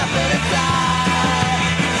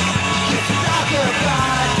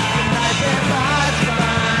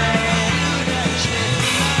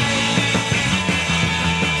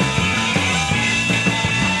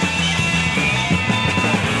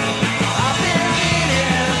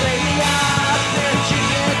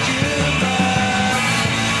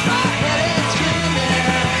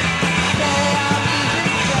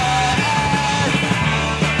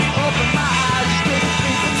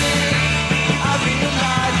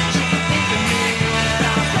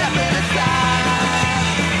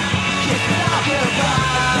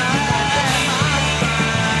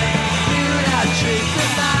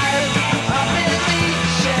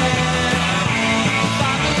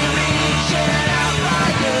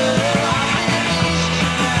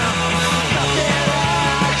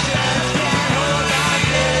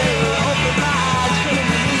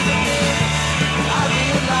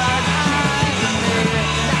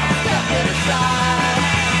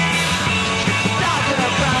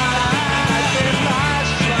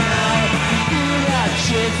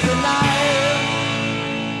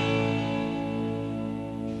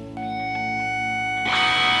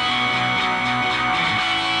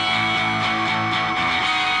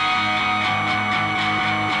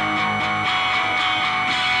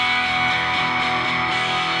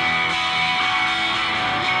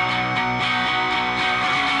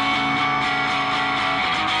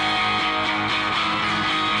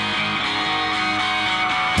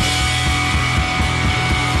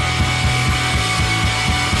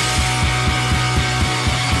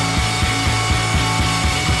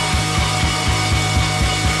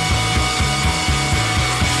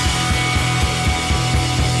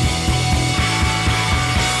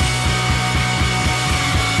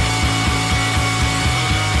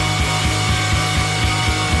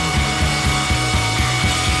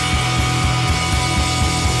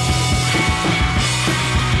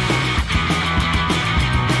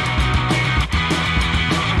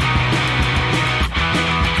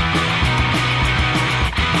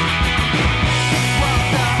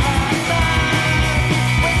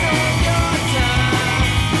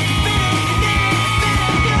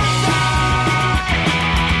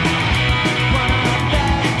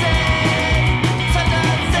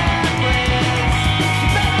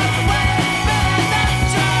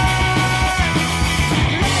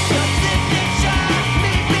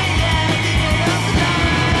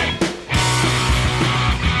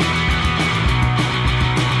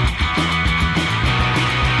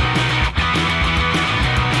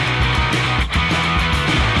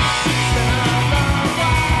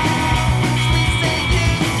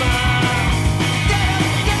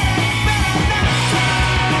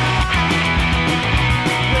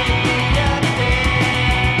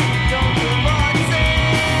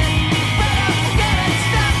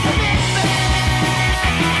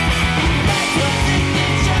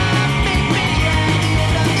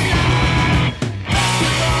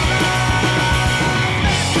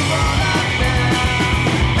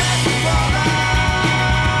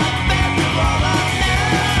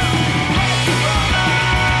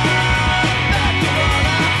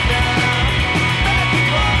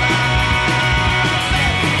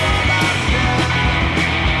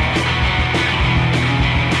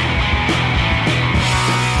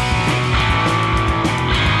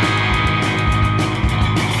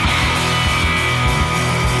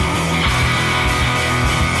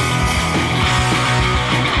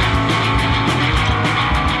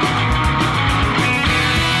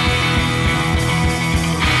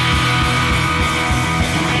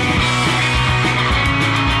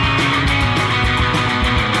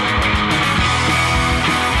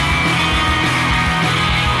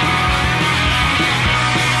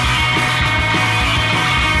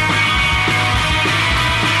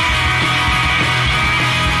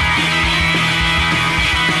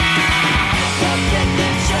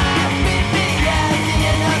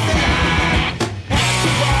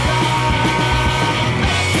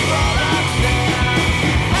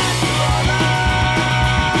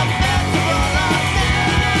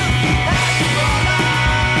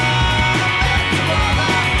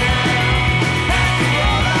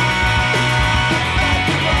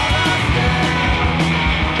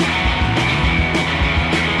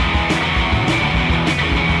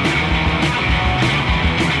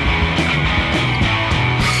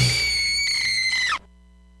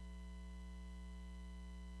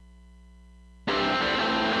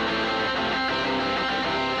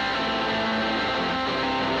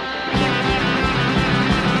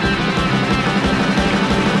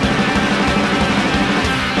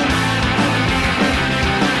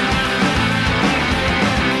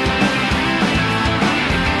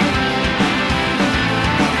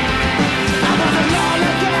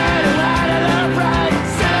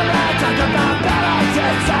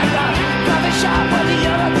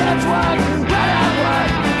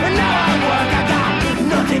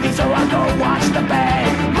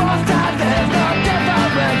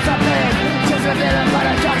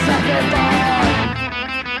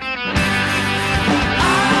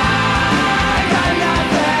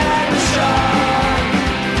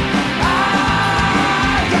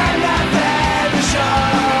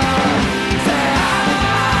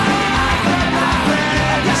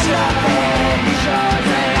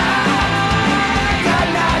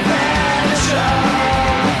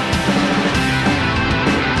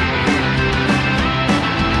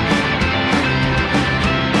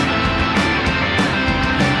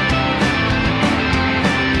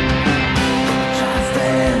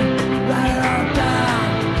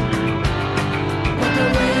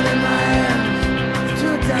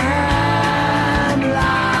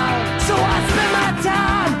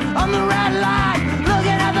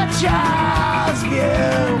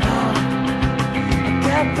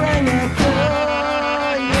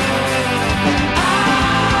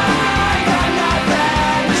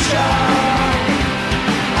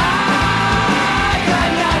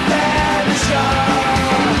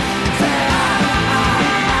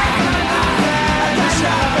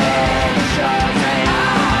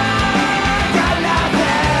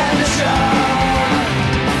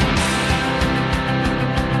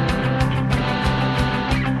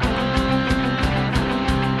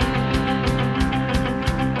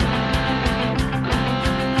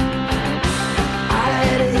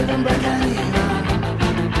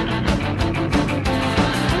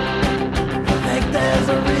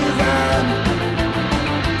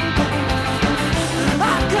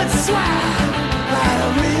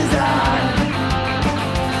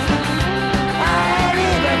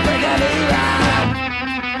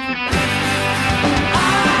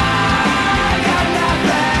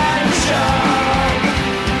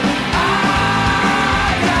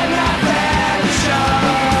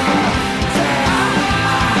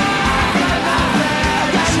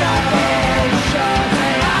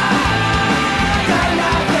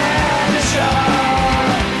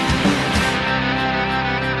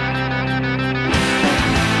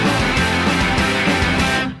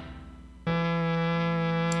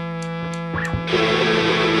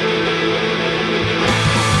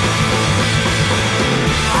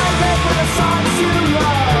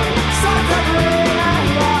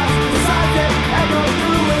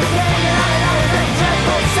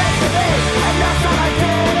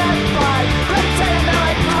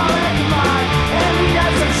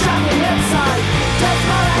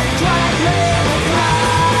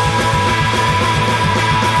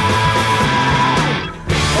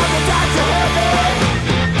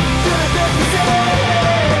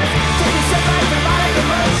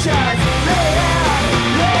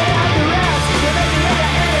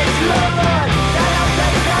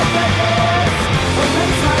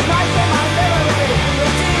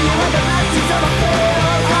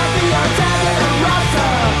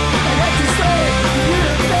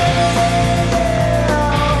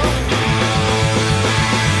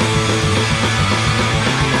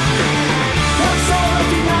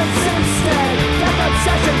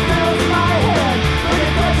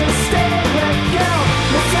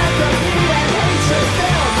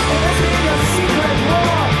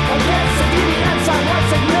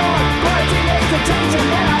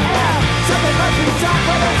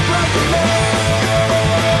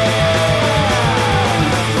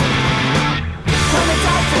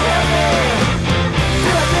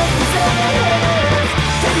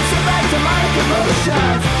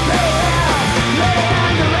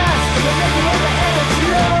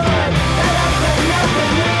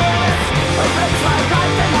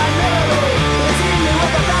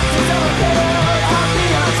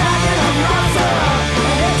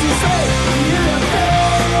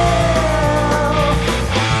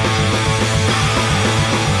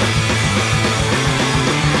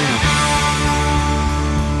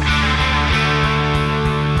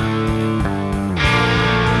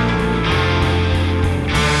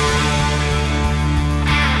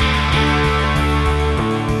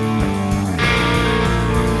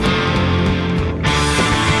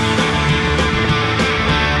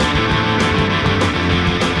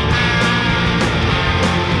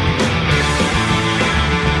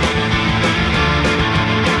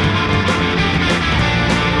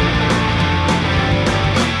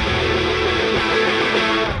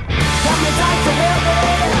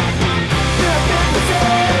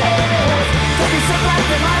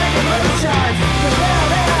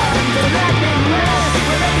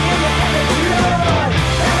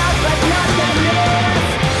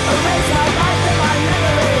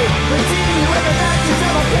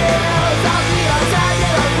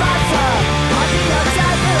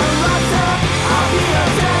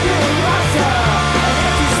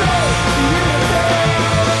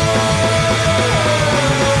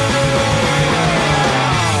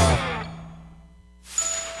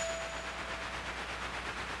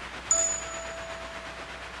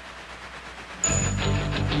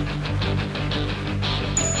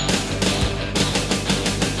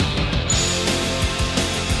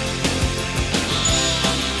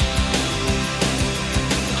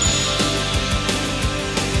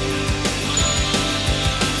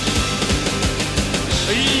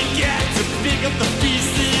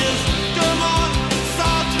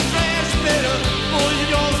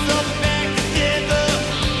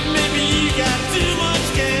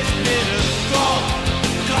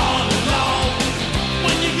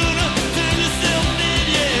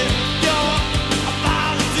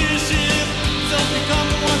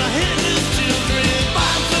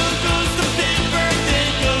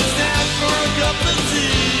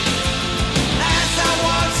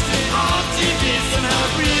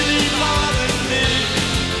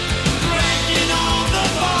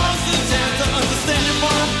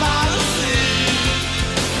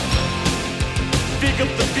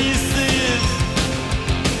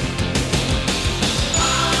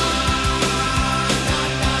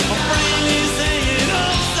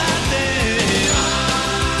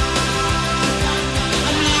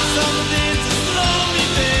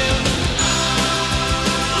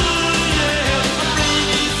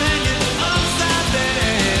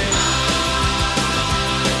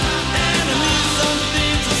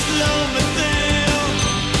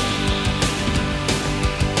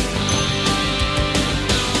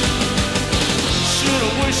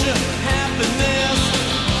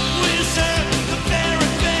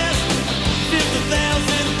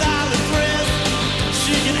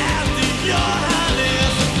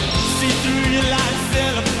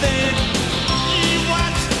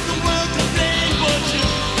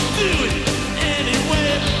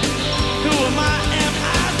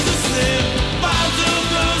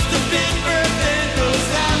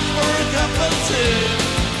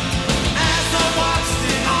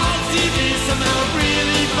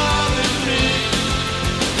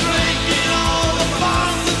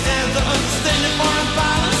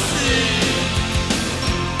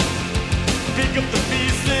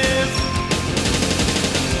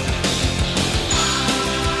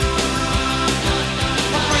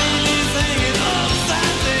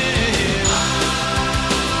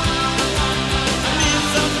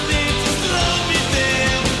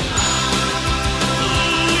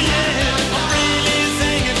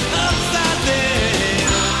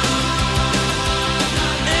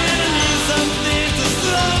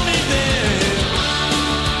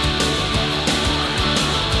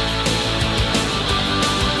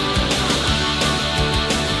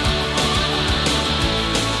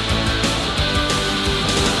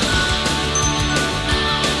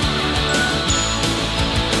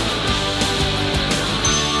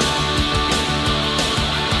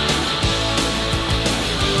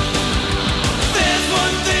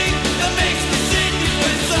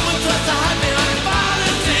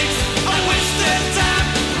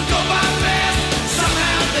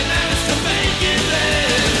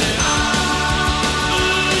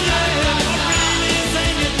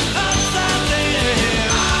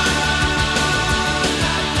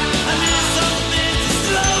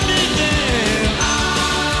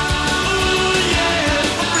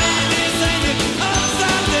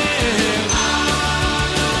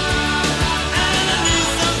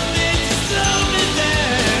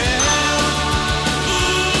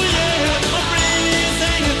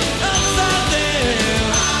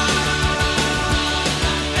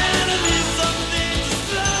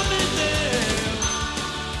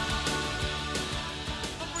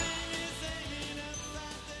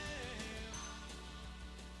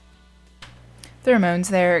 The Ramones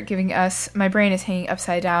there, giving us My Brain is Hanging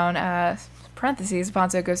Upside Down, parentheses,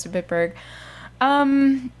 Bonzo Goes to Bitburg.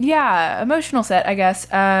 Yeah, emotional set, I guess.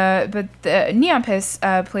 But the Neon Piss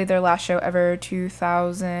played their last show ever,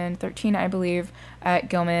 2013, I believe, at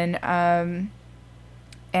Gilman.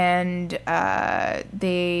 And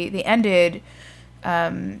they ended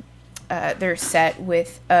their set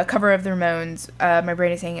with a cover of the Ramones, My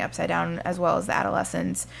Brain is Hanging Upside Down, as well as The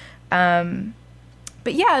Adolescents.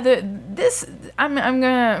 But yeah, I'm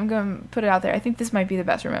gonna put it out there. I think this might be the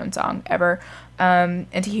best Ramones song ever,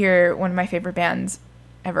 and to hear one of my favorite bands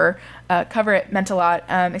ever cover it meant a lot,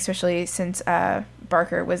 especially since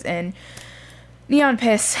Barker was in Neon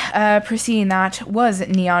Piss. Preceding that was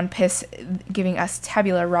Neon Piss, giving us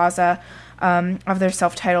Tabula Rasa of their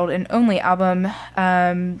self-titled and only album.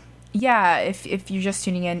 Yeah, if you're just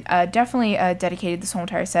tuning in, definitely dedicated this whole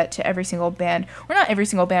entire set to every single band, or not every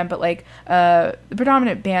single band, but like the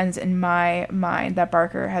predominant bands in my mind that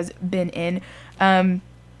Barker has been in. And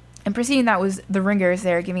preceding that was The Ringers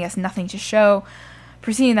there, giving us Nothing to Show.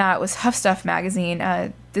 Preceding that was Huff Stuff Magazine.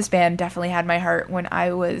 This band definitely had my heart when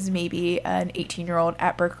I was maybe an 18-year-old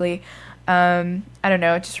at Berkeley. I don't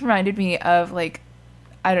know, it just reminded me of like,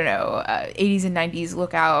 I don't know, 80s and 90s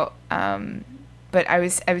Lookout. But I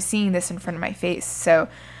was seeing this in front of my face, so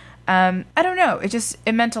I don't know.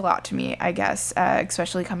 It meant a lot to me, I guess,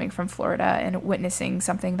 especially coming from Florida and witnessing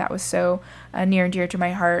something that was so near and dear to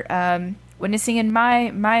my heart, witnessing in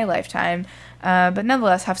my lifetime. But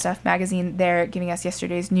nonetheless, Huff Stuff Magazine there giving us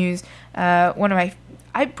Yesterday's News.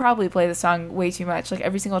 I probably play the song way too much. Like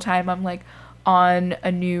every single time I'm like on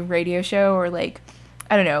a new radio show or like,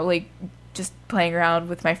 I don't know, like just playing around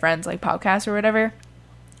with my friends like podcasts or whatever,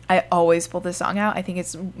 I always pull this song out. I think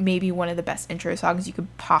it's maybe one of the best intro songs you could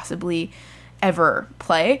possibly ever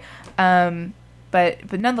play.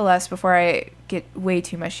 But nonetheless, before I get way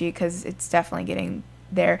too mushy, because it's definitely getting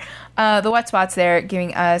there, the Wet Spots there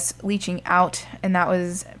giving us Leaching Out, and that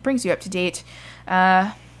was Brings You Up to Date.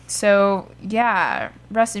 So yeah,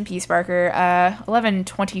 rest in peace, Barker.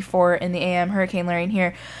 11:24 in the AM, Hurricane Lorraine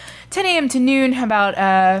here. 10 a.m. to noon, about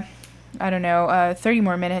 30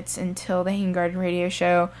 more minutes until the Hanging Garden radio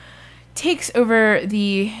show takes over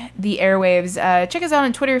the airwaves. Check us out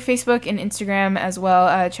on Twitter, Facebook, and Instagram as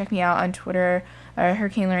well. Check me out on Twitter,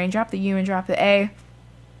 Hurricane Lorraine. Drop the U and drop the A.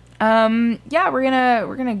 Yeah, we're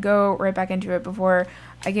gonna go right back into it before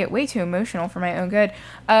I get way too emotional for my own good.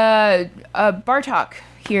 Bartok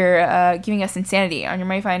here, giving us Insanity on your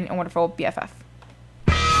mighty fine and wonderful BFF.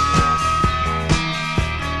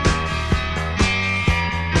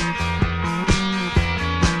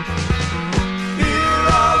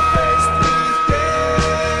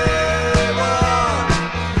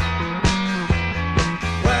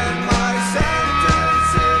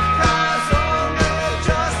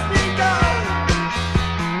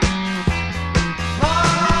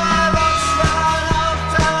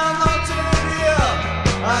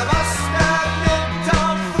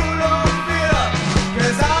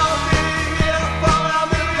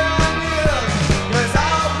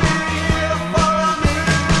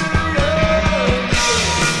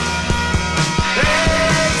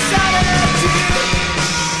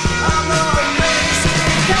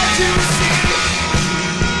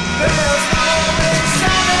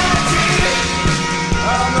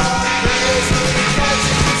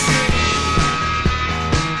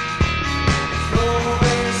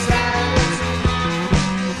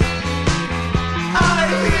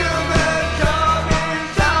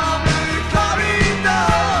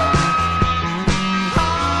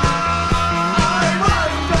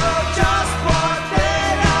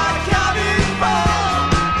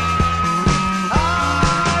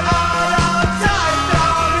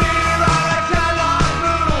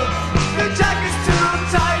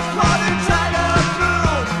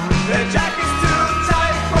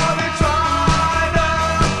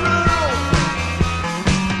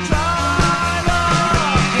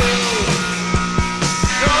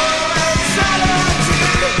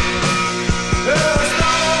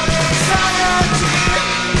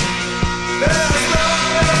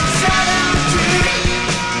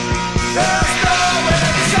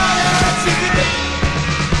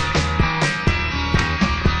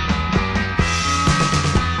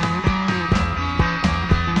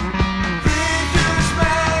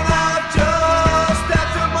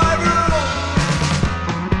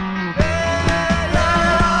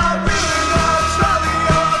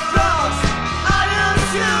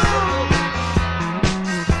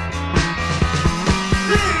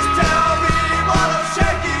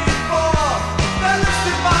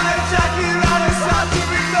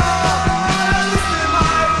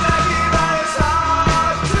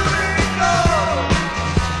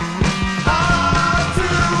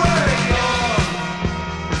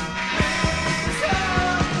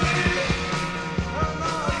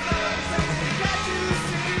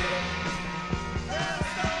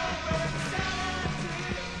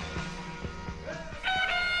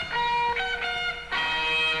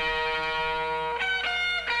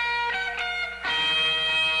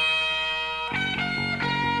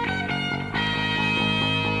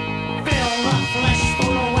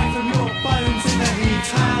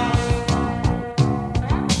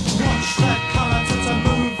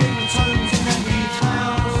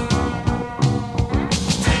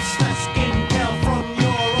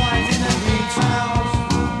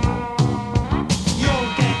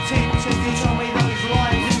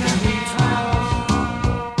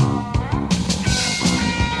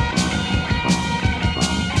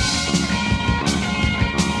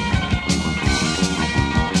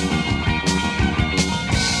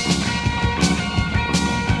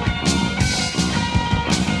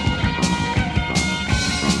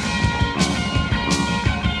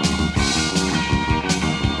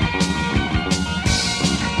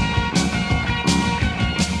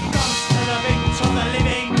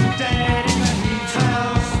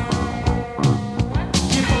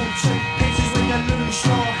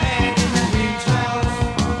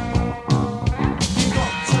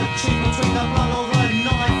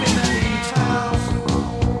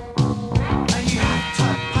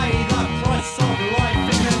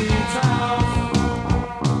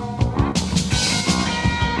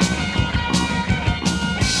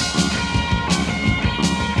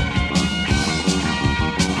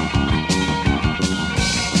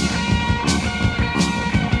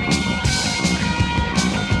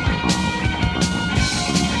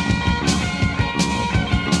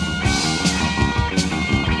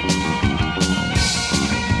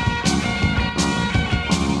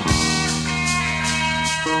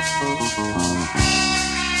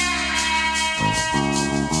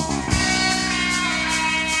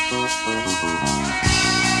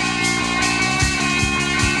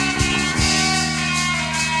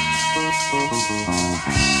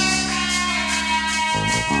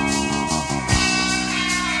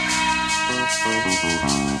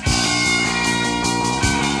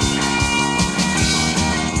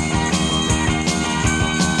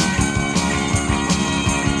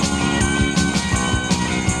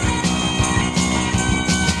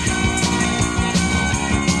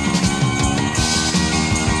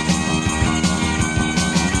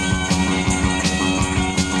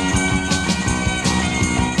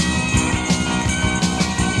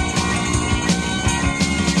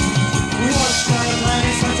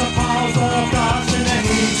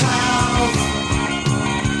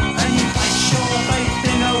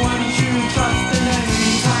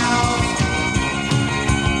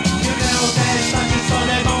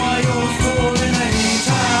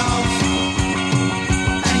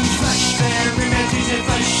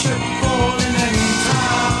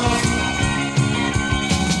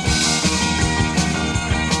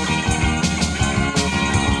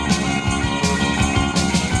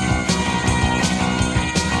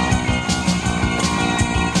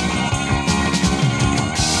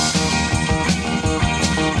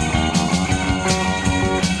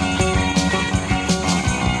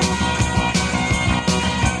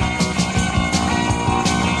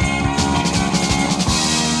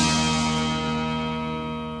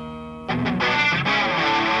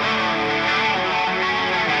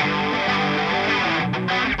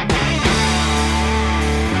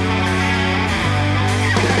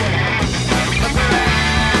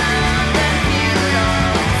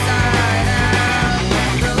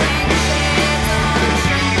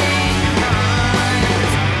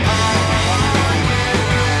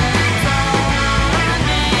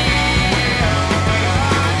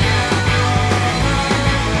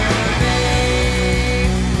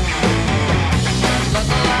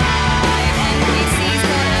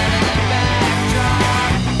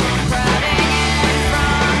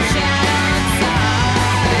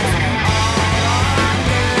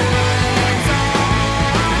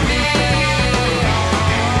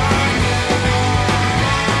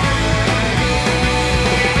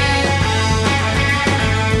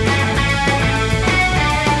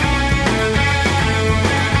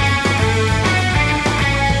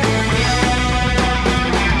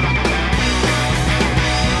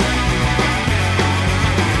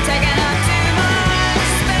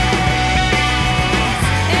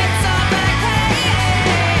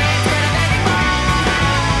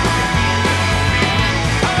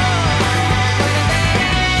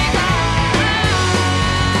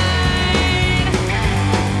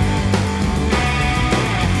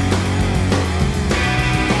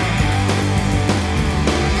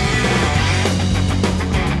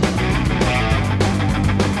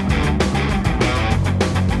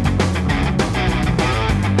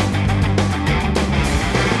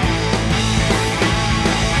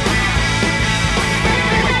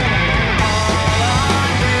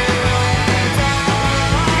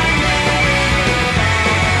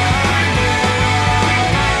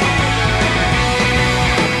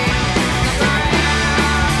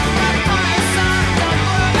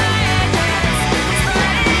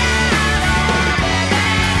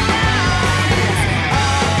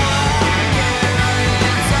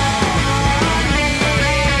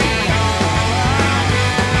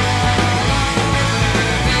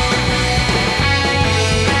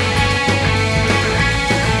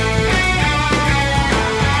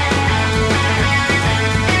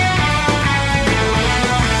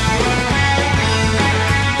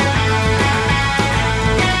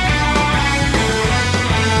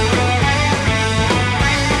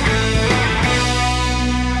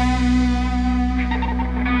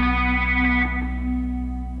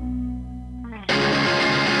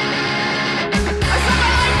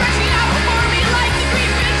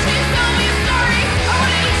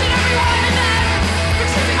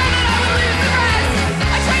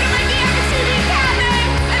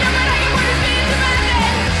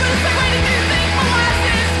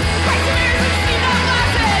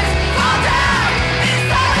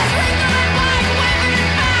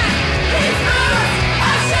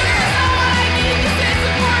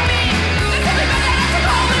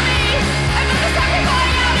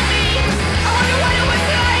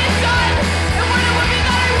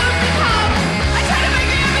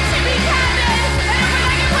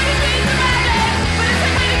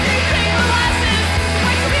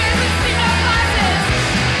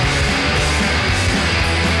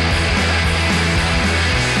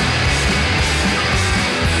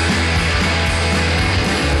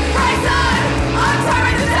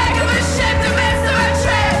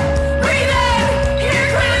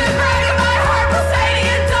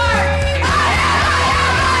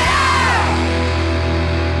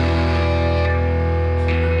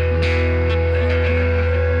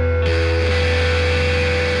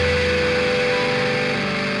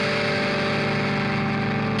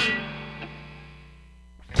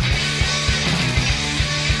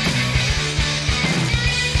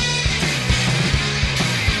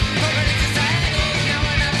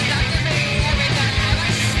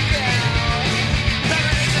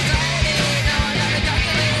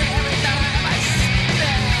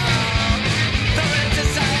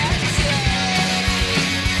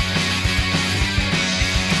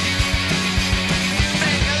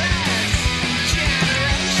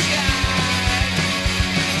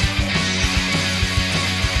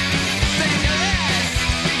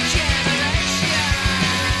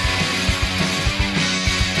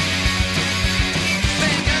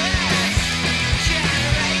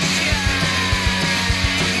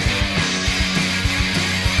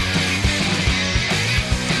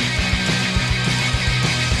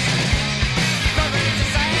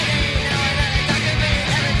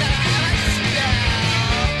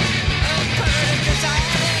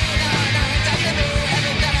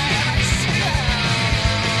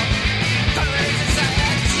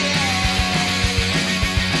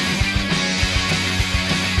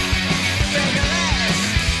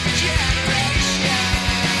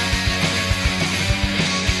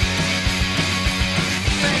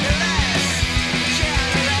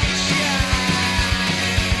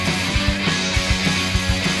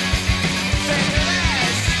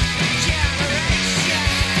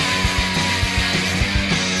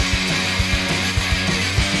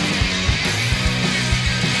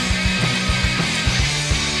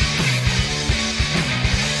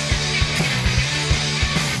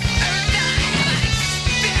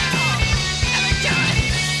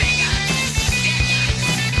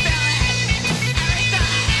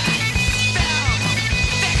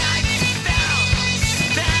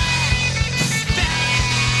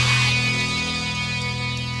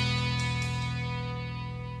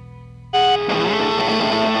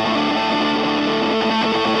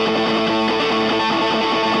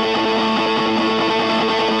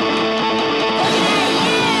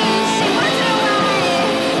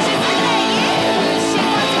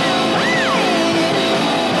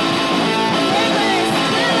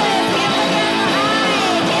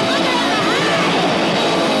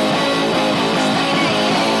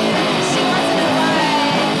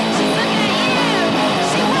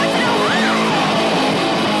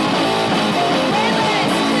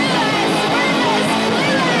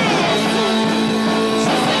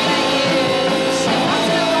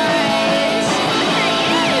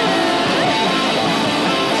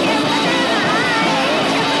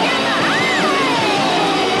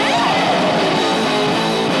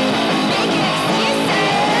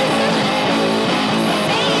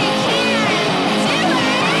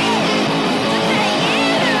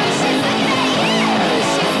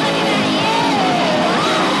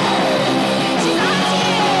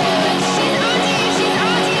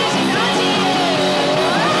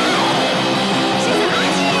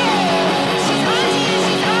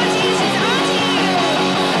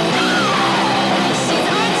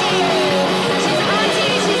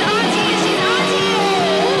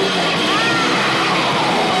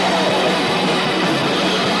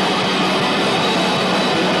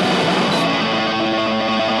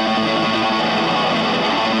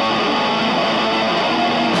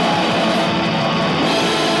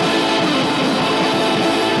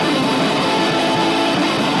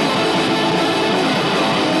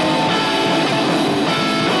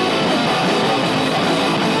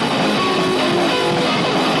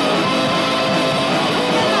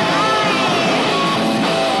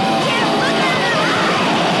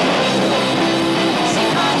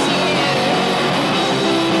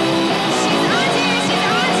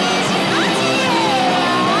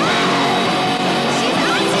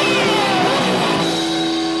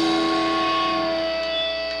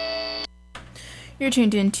 You're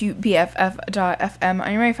tuned in to BFF.FM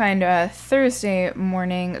on your might find Thursday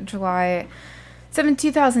morning, July 7th,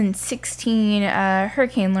 2016.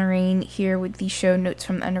 Hurricane Lorraine here with the show Notes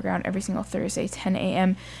from the Underground every single Thursday, 10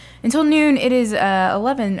 a.m. until noon. It is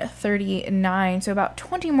 11:39, so about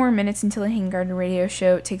 20 more minutes until the Hanging Garden radio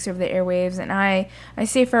show takes over the airwaves, and I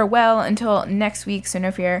say farewell until next week, so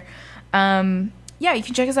no fear. Yeah, you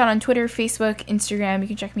can check us out on Twitter, Facebook, Instagram. You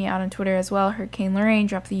can check me out on Twitter as well, Hurricane Lorraine.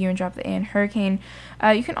 Drop the U and drop the A in Hurricane.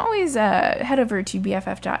 You can always head over to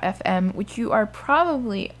BFF.FM, which you are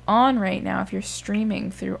probably on right now if you're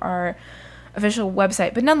streaming through our official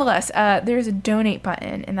website. But nonetheless, there's a donate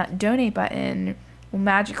button, and that donate button will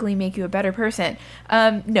magically make you a better person.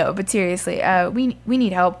 No, but seriously, we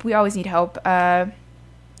need help. We always need help.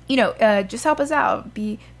 Just help us out.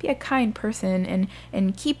 Be a kind person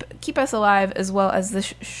and keep us alive as well as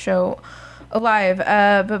this show alive.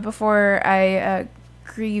 But before I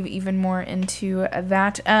grieve even more into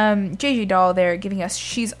that, JJ Doll there giving us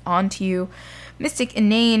She's On To You. Mystic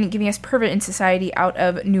Inane giving us Pervert in Society out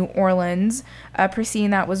of New Orleans. Preceding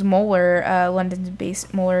that was Molar,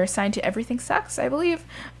 London-based Molar, signed to Everything Sucks, I believe.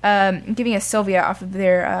 Giving us Sylvia off of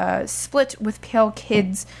their Split with Pale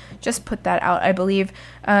Kids. Just put that out, I believe.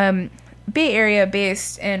 Bay Area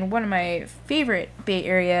based, and one of my favorite Bay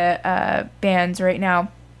Area bands right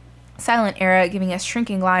now, Silent Era, giving us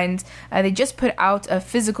Shrinking Lines. They just put out a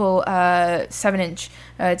physical 7-inch.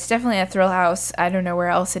 It's definitely at Thrill House. I don't know where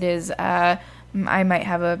else it is. I might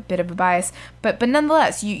have a bit of a bias, but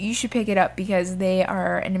nonetheless, you should pick it up because they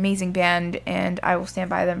are an amazing band, and I will stand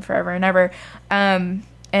by them forever and ever.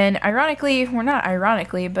 And ironically, well, not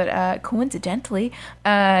ironically, but coincidentally,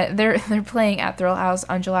 they're playing at Thrill House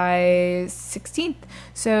on July 16th.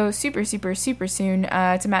 So super, super, super soon.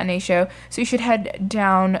 It's a matinee show, so you should head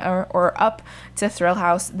down or up to Thrill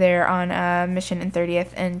House there on Mission and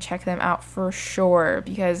 30th and check them out for sure,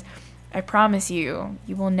 because I promise you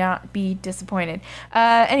will not be disappointed.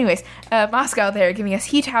 Anyways, Moscow there giving us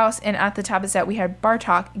Heat House, and at the top of the set we had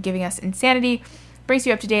Bartok giving us Insanity. Brings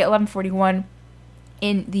you up to date, 11:41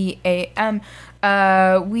 in the AM.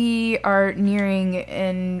 We are nearing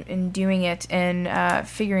and doing it and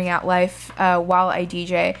figuring out life while I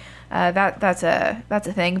DJ. That's a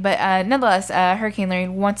thing. But nonetheless, Hurricane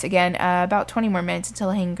Lorraine once again. About 20 more minutes until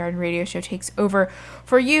the Hanging Garden radio show takes over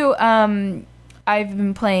for you. I've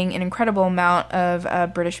been playing an incredible amount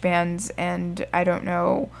of British bands, and I don't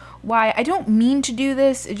know why. I don't mean to do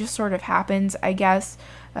this. It just sort of happens, I guess.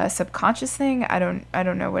 A subconscious thing. I don't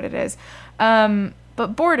know what it is.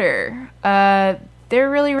 But Border, they're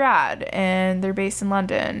really rad, and they're based in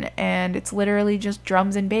London, and it's literally just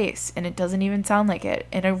drums and bass, and it doesn't even sound like it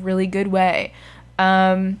in a really good way.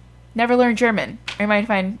 Never learned German. I might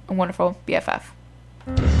find a wonderful BFF.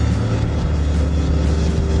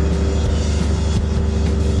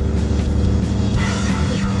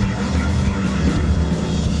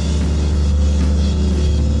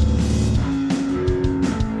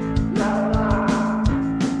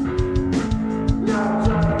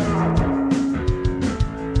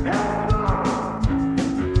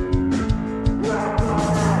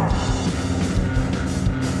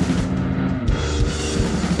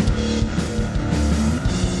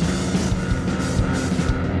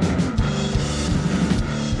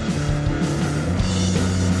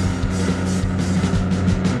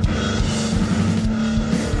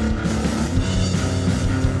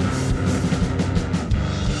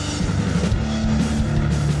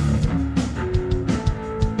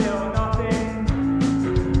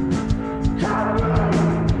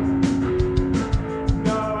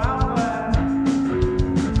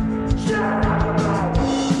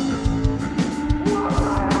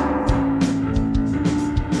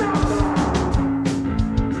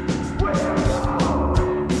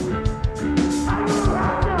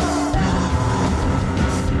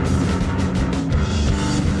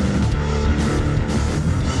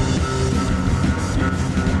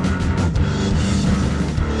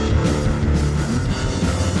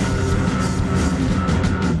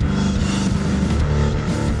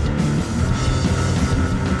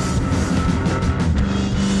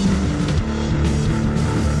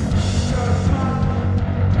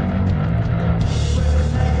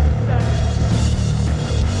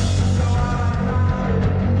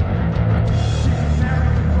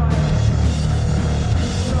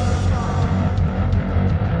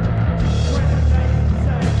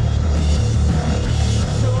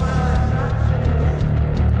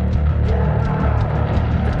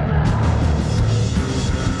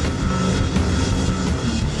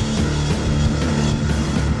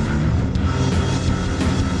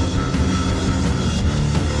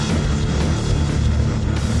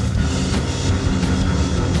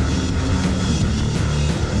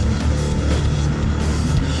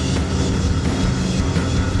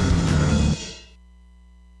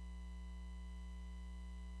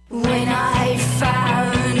 When I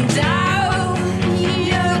found out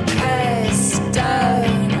your cursed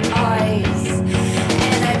stone eyes,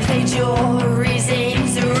 and I played your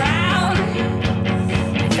reasons around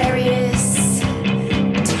various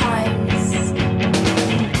times.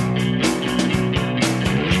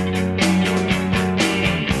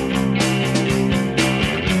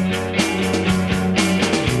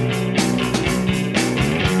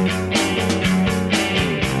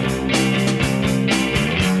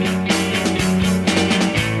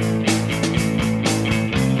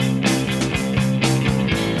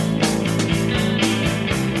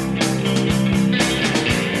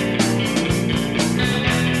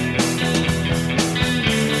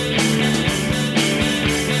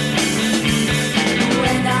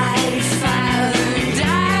 When I found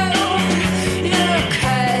out your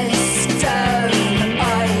cursed stone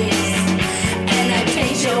eyes, and I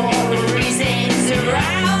played your reasons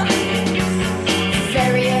around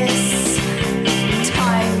various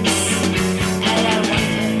times, and I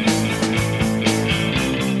wondered.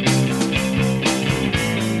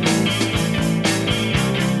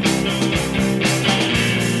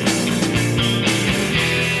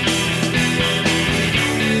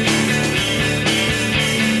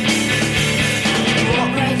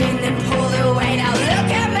 Walk right in and pull away. Now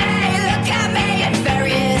look at me at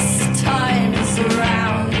various times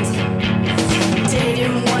around.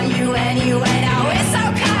 Didn't want you anyway. Now it's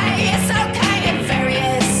okay at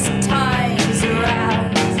various times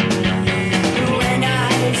around. When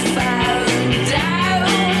I found out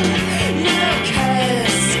your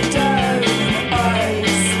cursed stone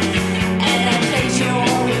eyes, and I played your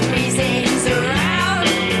reasons around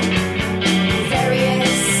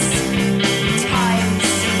various times.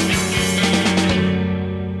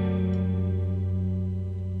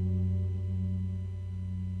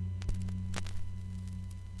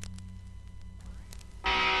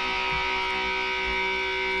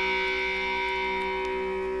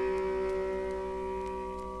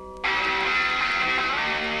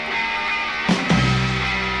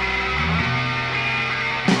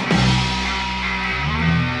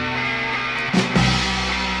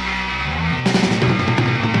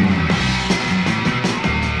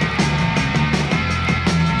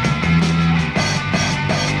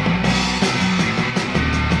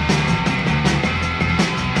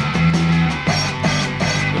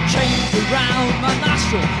 Chains around my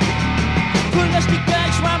nostrils, plastic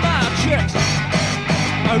bags round my chest.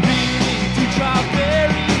 I really do try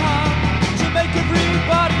very hard to make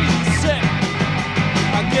everybody sick.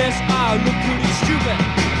 I guess I look pretty stupid,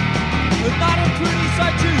 but not a pretty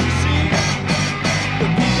sight to see.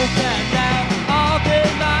 But people can laugh all day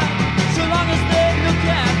long, so long as they look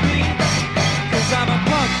at me. 'Cause I'm a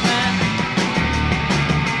punk man.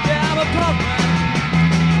 Yeah, I'm a punk man.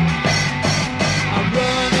 I'm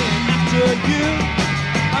running after you.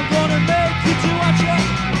 I'm gonna make you do what you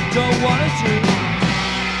don't wanna do.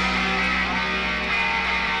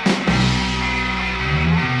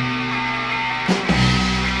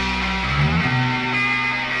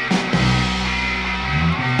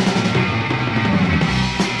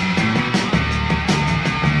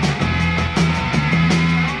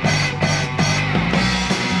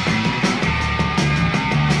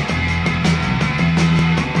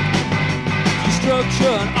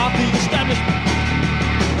 Destruction of the establishment.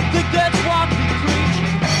 I think that's what we preach.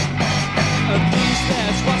 At least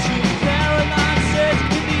that's what Sweet Caroline says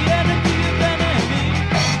in the enemy of enemy.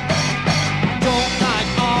 Don't like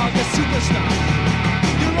all the superstars.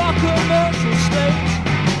 You're all commercial slaves.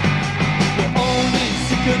 You're only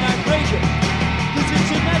sick and outrageous, 'cause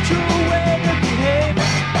it's a natural way to behave.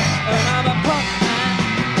 And I'm a punk man.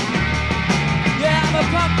 Yeah, I'm a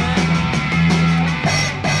punk man.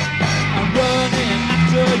 I'm running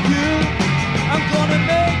after you. I'm gonna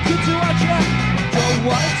make you do what you don't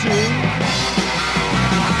want to.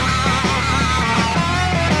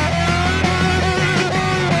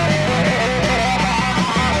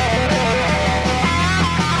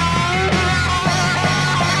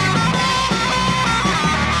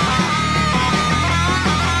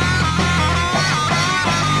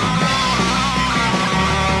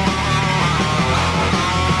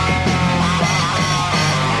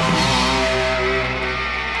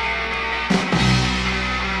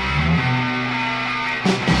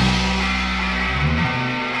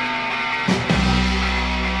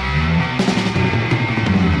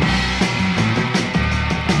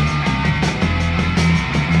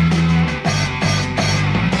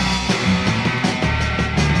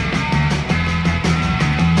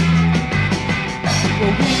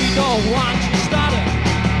 don't want to start it.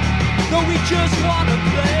 No, we just wanna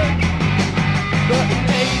play. But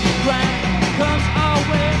 80 grand comes our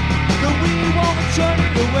way.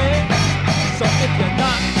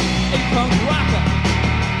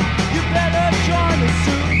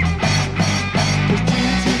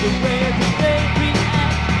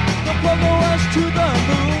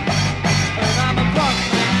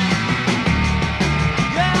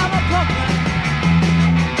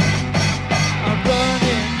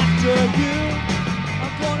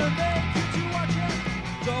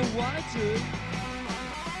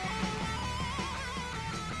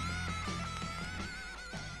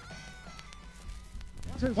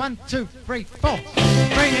 1, 2, 3, 4.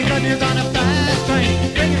 Bringing good news on a fast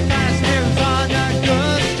train. Bringing fast news on a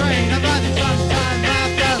good train. Arriving sometime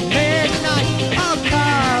after midnight. All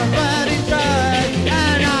covered in dirt.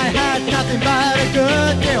 And I had nothing but a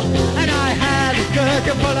good deal. And I had a good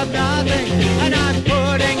deal full of nothing. And I'm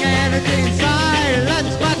putting energy in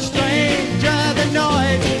silence. Much stranger than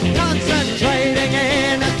noise. Concentrating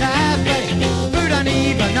in a cafe. Food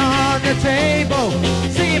uneven on the table.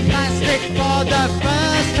 Seeing plastic for the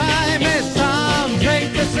first time is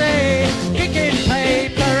something to see. Kicking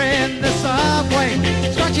paper in the subway.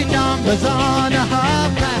 Scratching numbers on a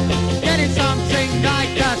hub map. Getting something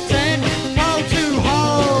like a 10 pole to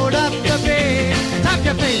hold up the beat. Tap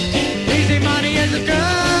your feet. Easy money is as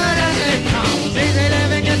good as it comes. Easy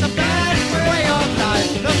living is the best way of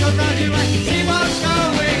life. Look around you and see what's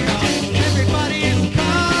going on. Everybody is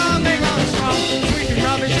coming on strong. Sweeping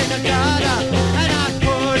rubbish in the gutter. And I'm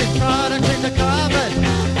putting products in the cupboard.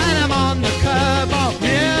 And I'm on the curb of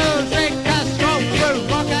music. A stroke through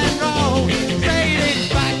rock and roll. Fading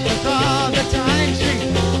backwards on the time sheet.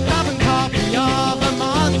 Carbon copy of a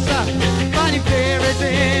monster. Finding fear is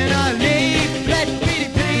in a leaflet.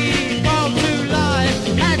 BDP, fall to life.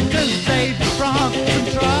 Had to save you from some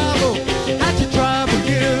trouble. Had to trouble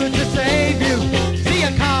you to save you. See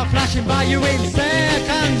a car flashing by you in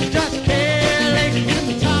seconds. Just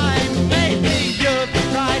killing time. Maybe you've the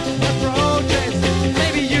right approaches.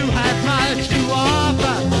 Maybe you had much to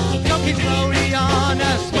offer. Talking slowly on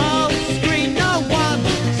a smoke screen. No one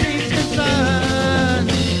seems concerned.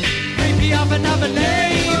 Creepy of another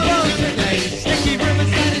label today. Sticky rumors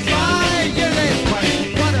satisfy you this way.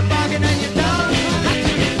 What a bargain and you don't have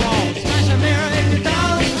to fall. Smash a mirror if you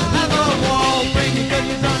don't have a wall. Bringing good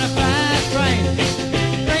news on a fast train.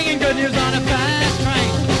 Bringing good news on a fast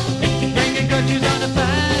train. Bringing good news on a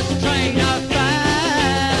fast train. A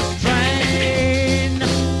fast train.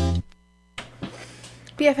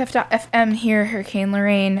 BFF.FM here, Hurricane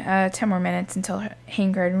Lorraine. 10 more minutes until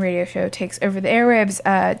Hang Garden Radio Show takes over the airwaves.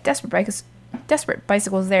 Desperate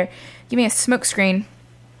Bicycles there, giving us Smoke Screen.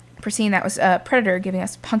 Preceding that was Predator, giving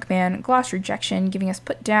us Punk Man. Gloss Rejection, giving us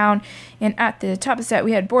Put Down. And at the top of the set,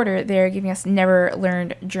 we had Border there, giving us Never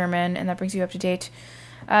Learned German. And that brings you up to date.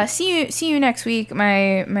 See you next week,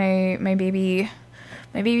 my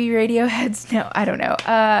baby radio heads. No, I don't know.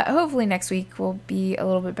 Hopefully next week will be a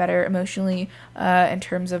little bit better emotionally in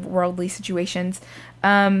terms of worldly situations.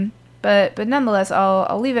 But nonetheless,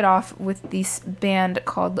 I'll leave it off with this band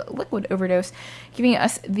called Liquid Overdose, giving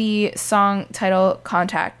us the song title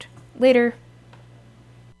Contact. Later.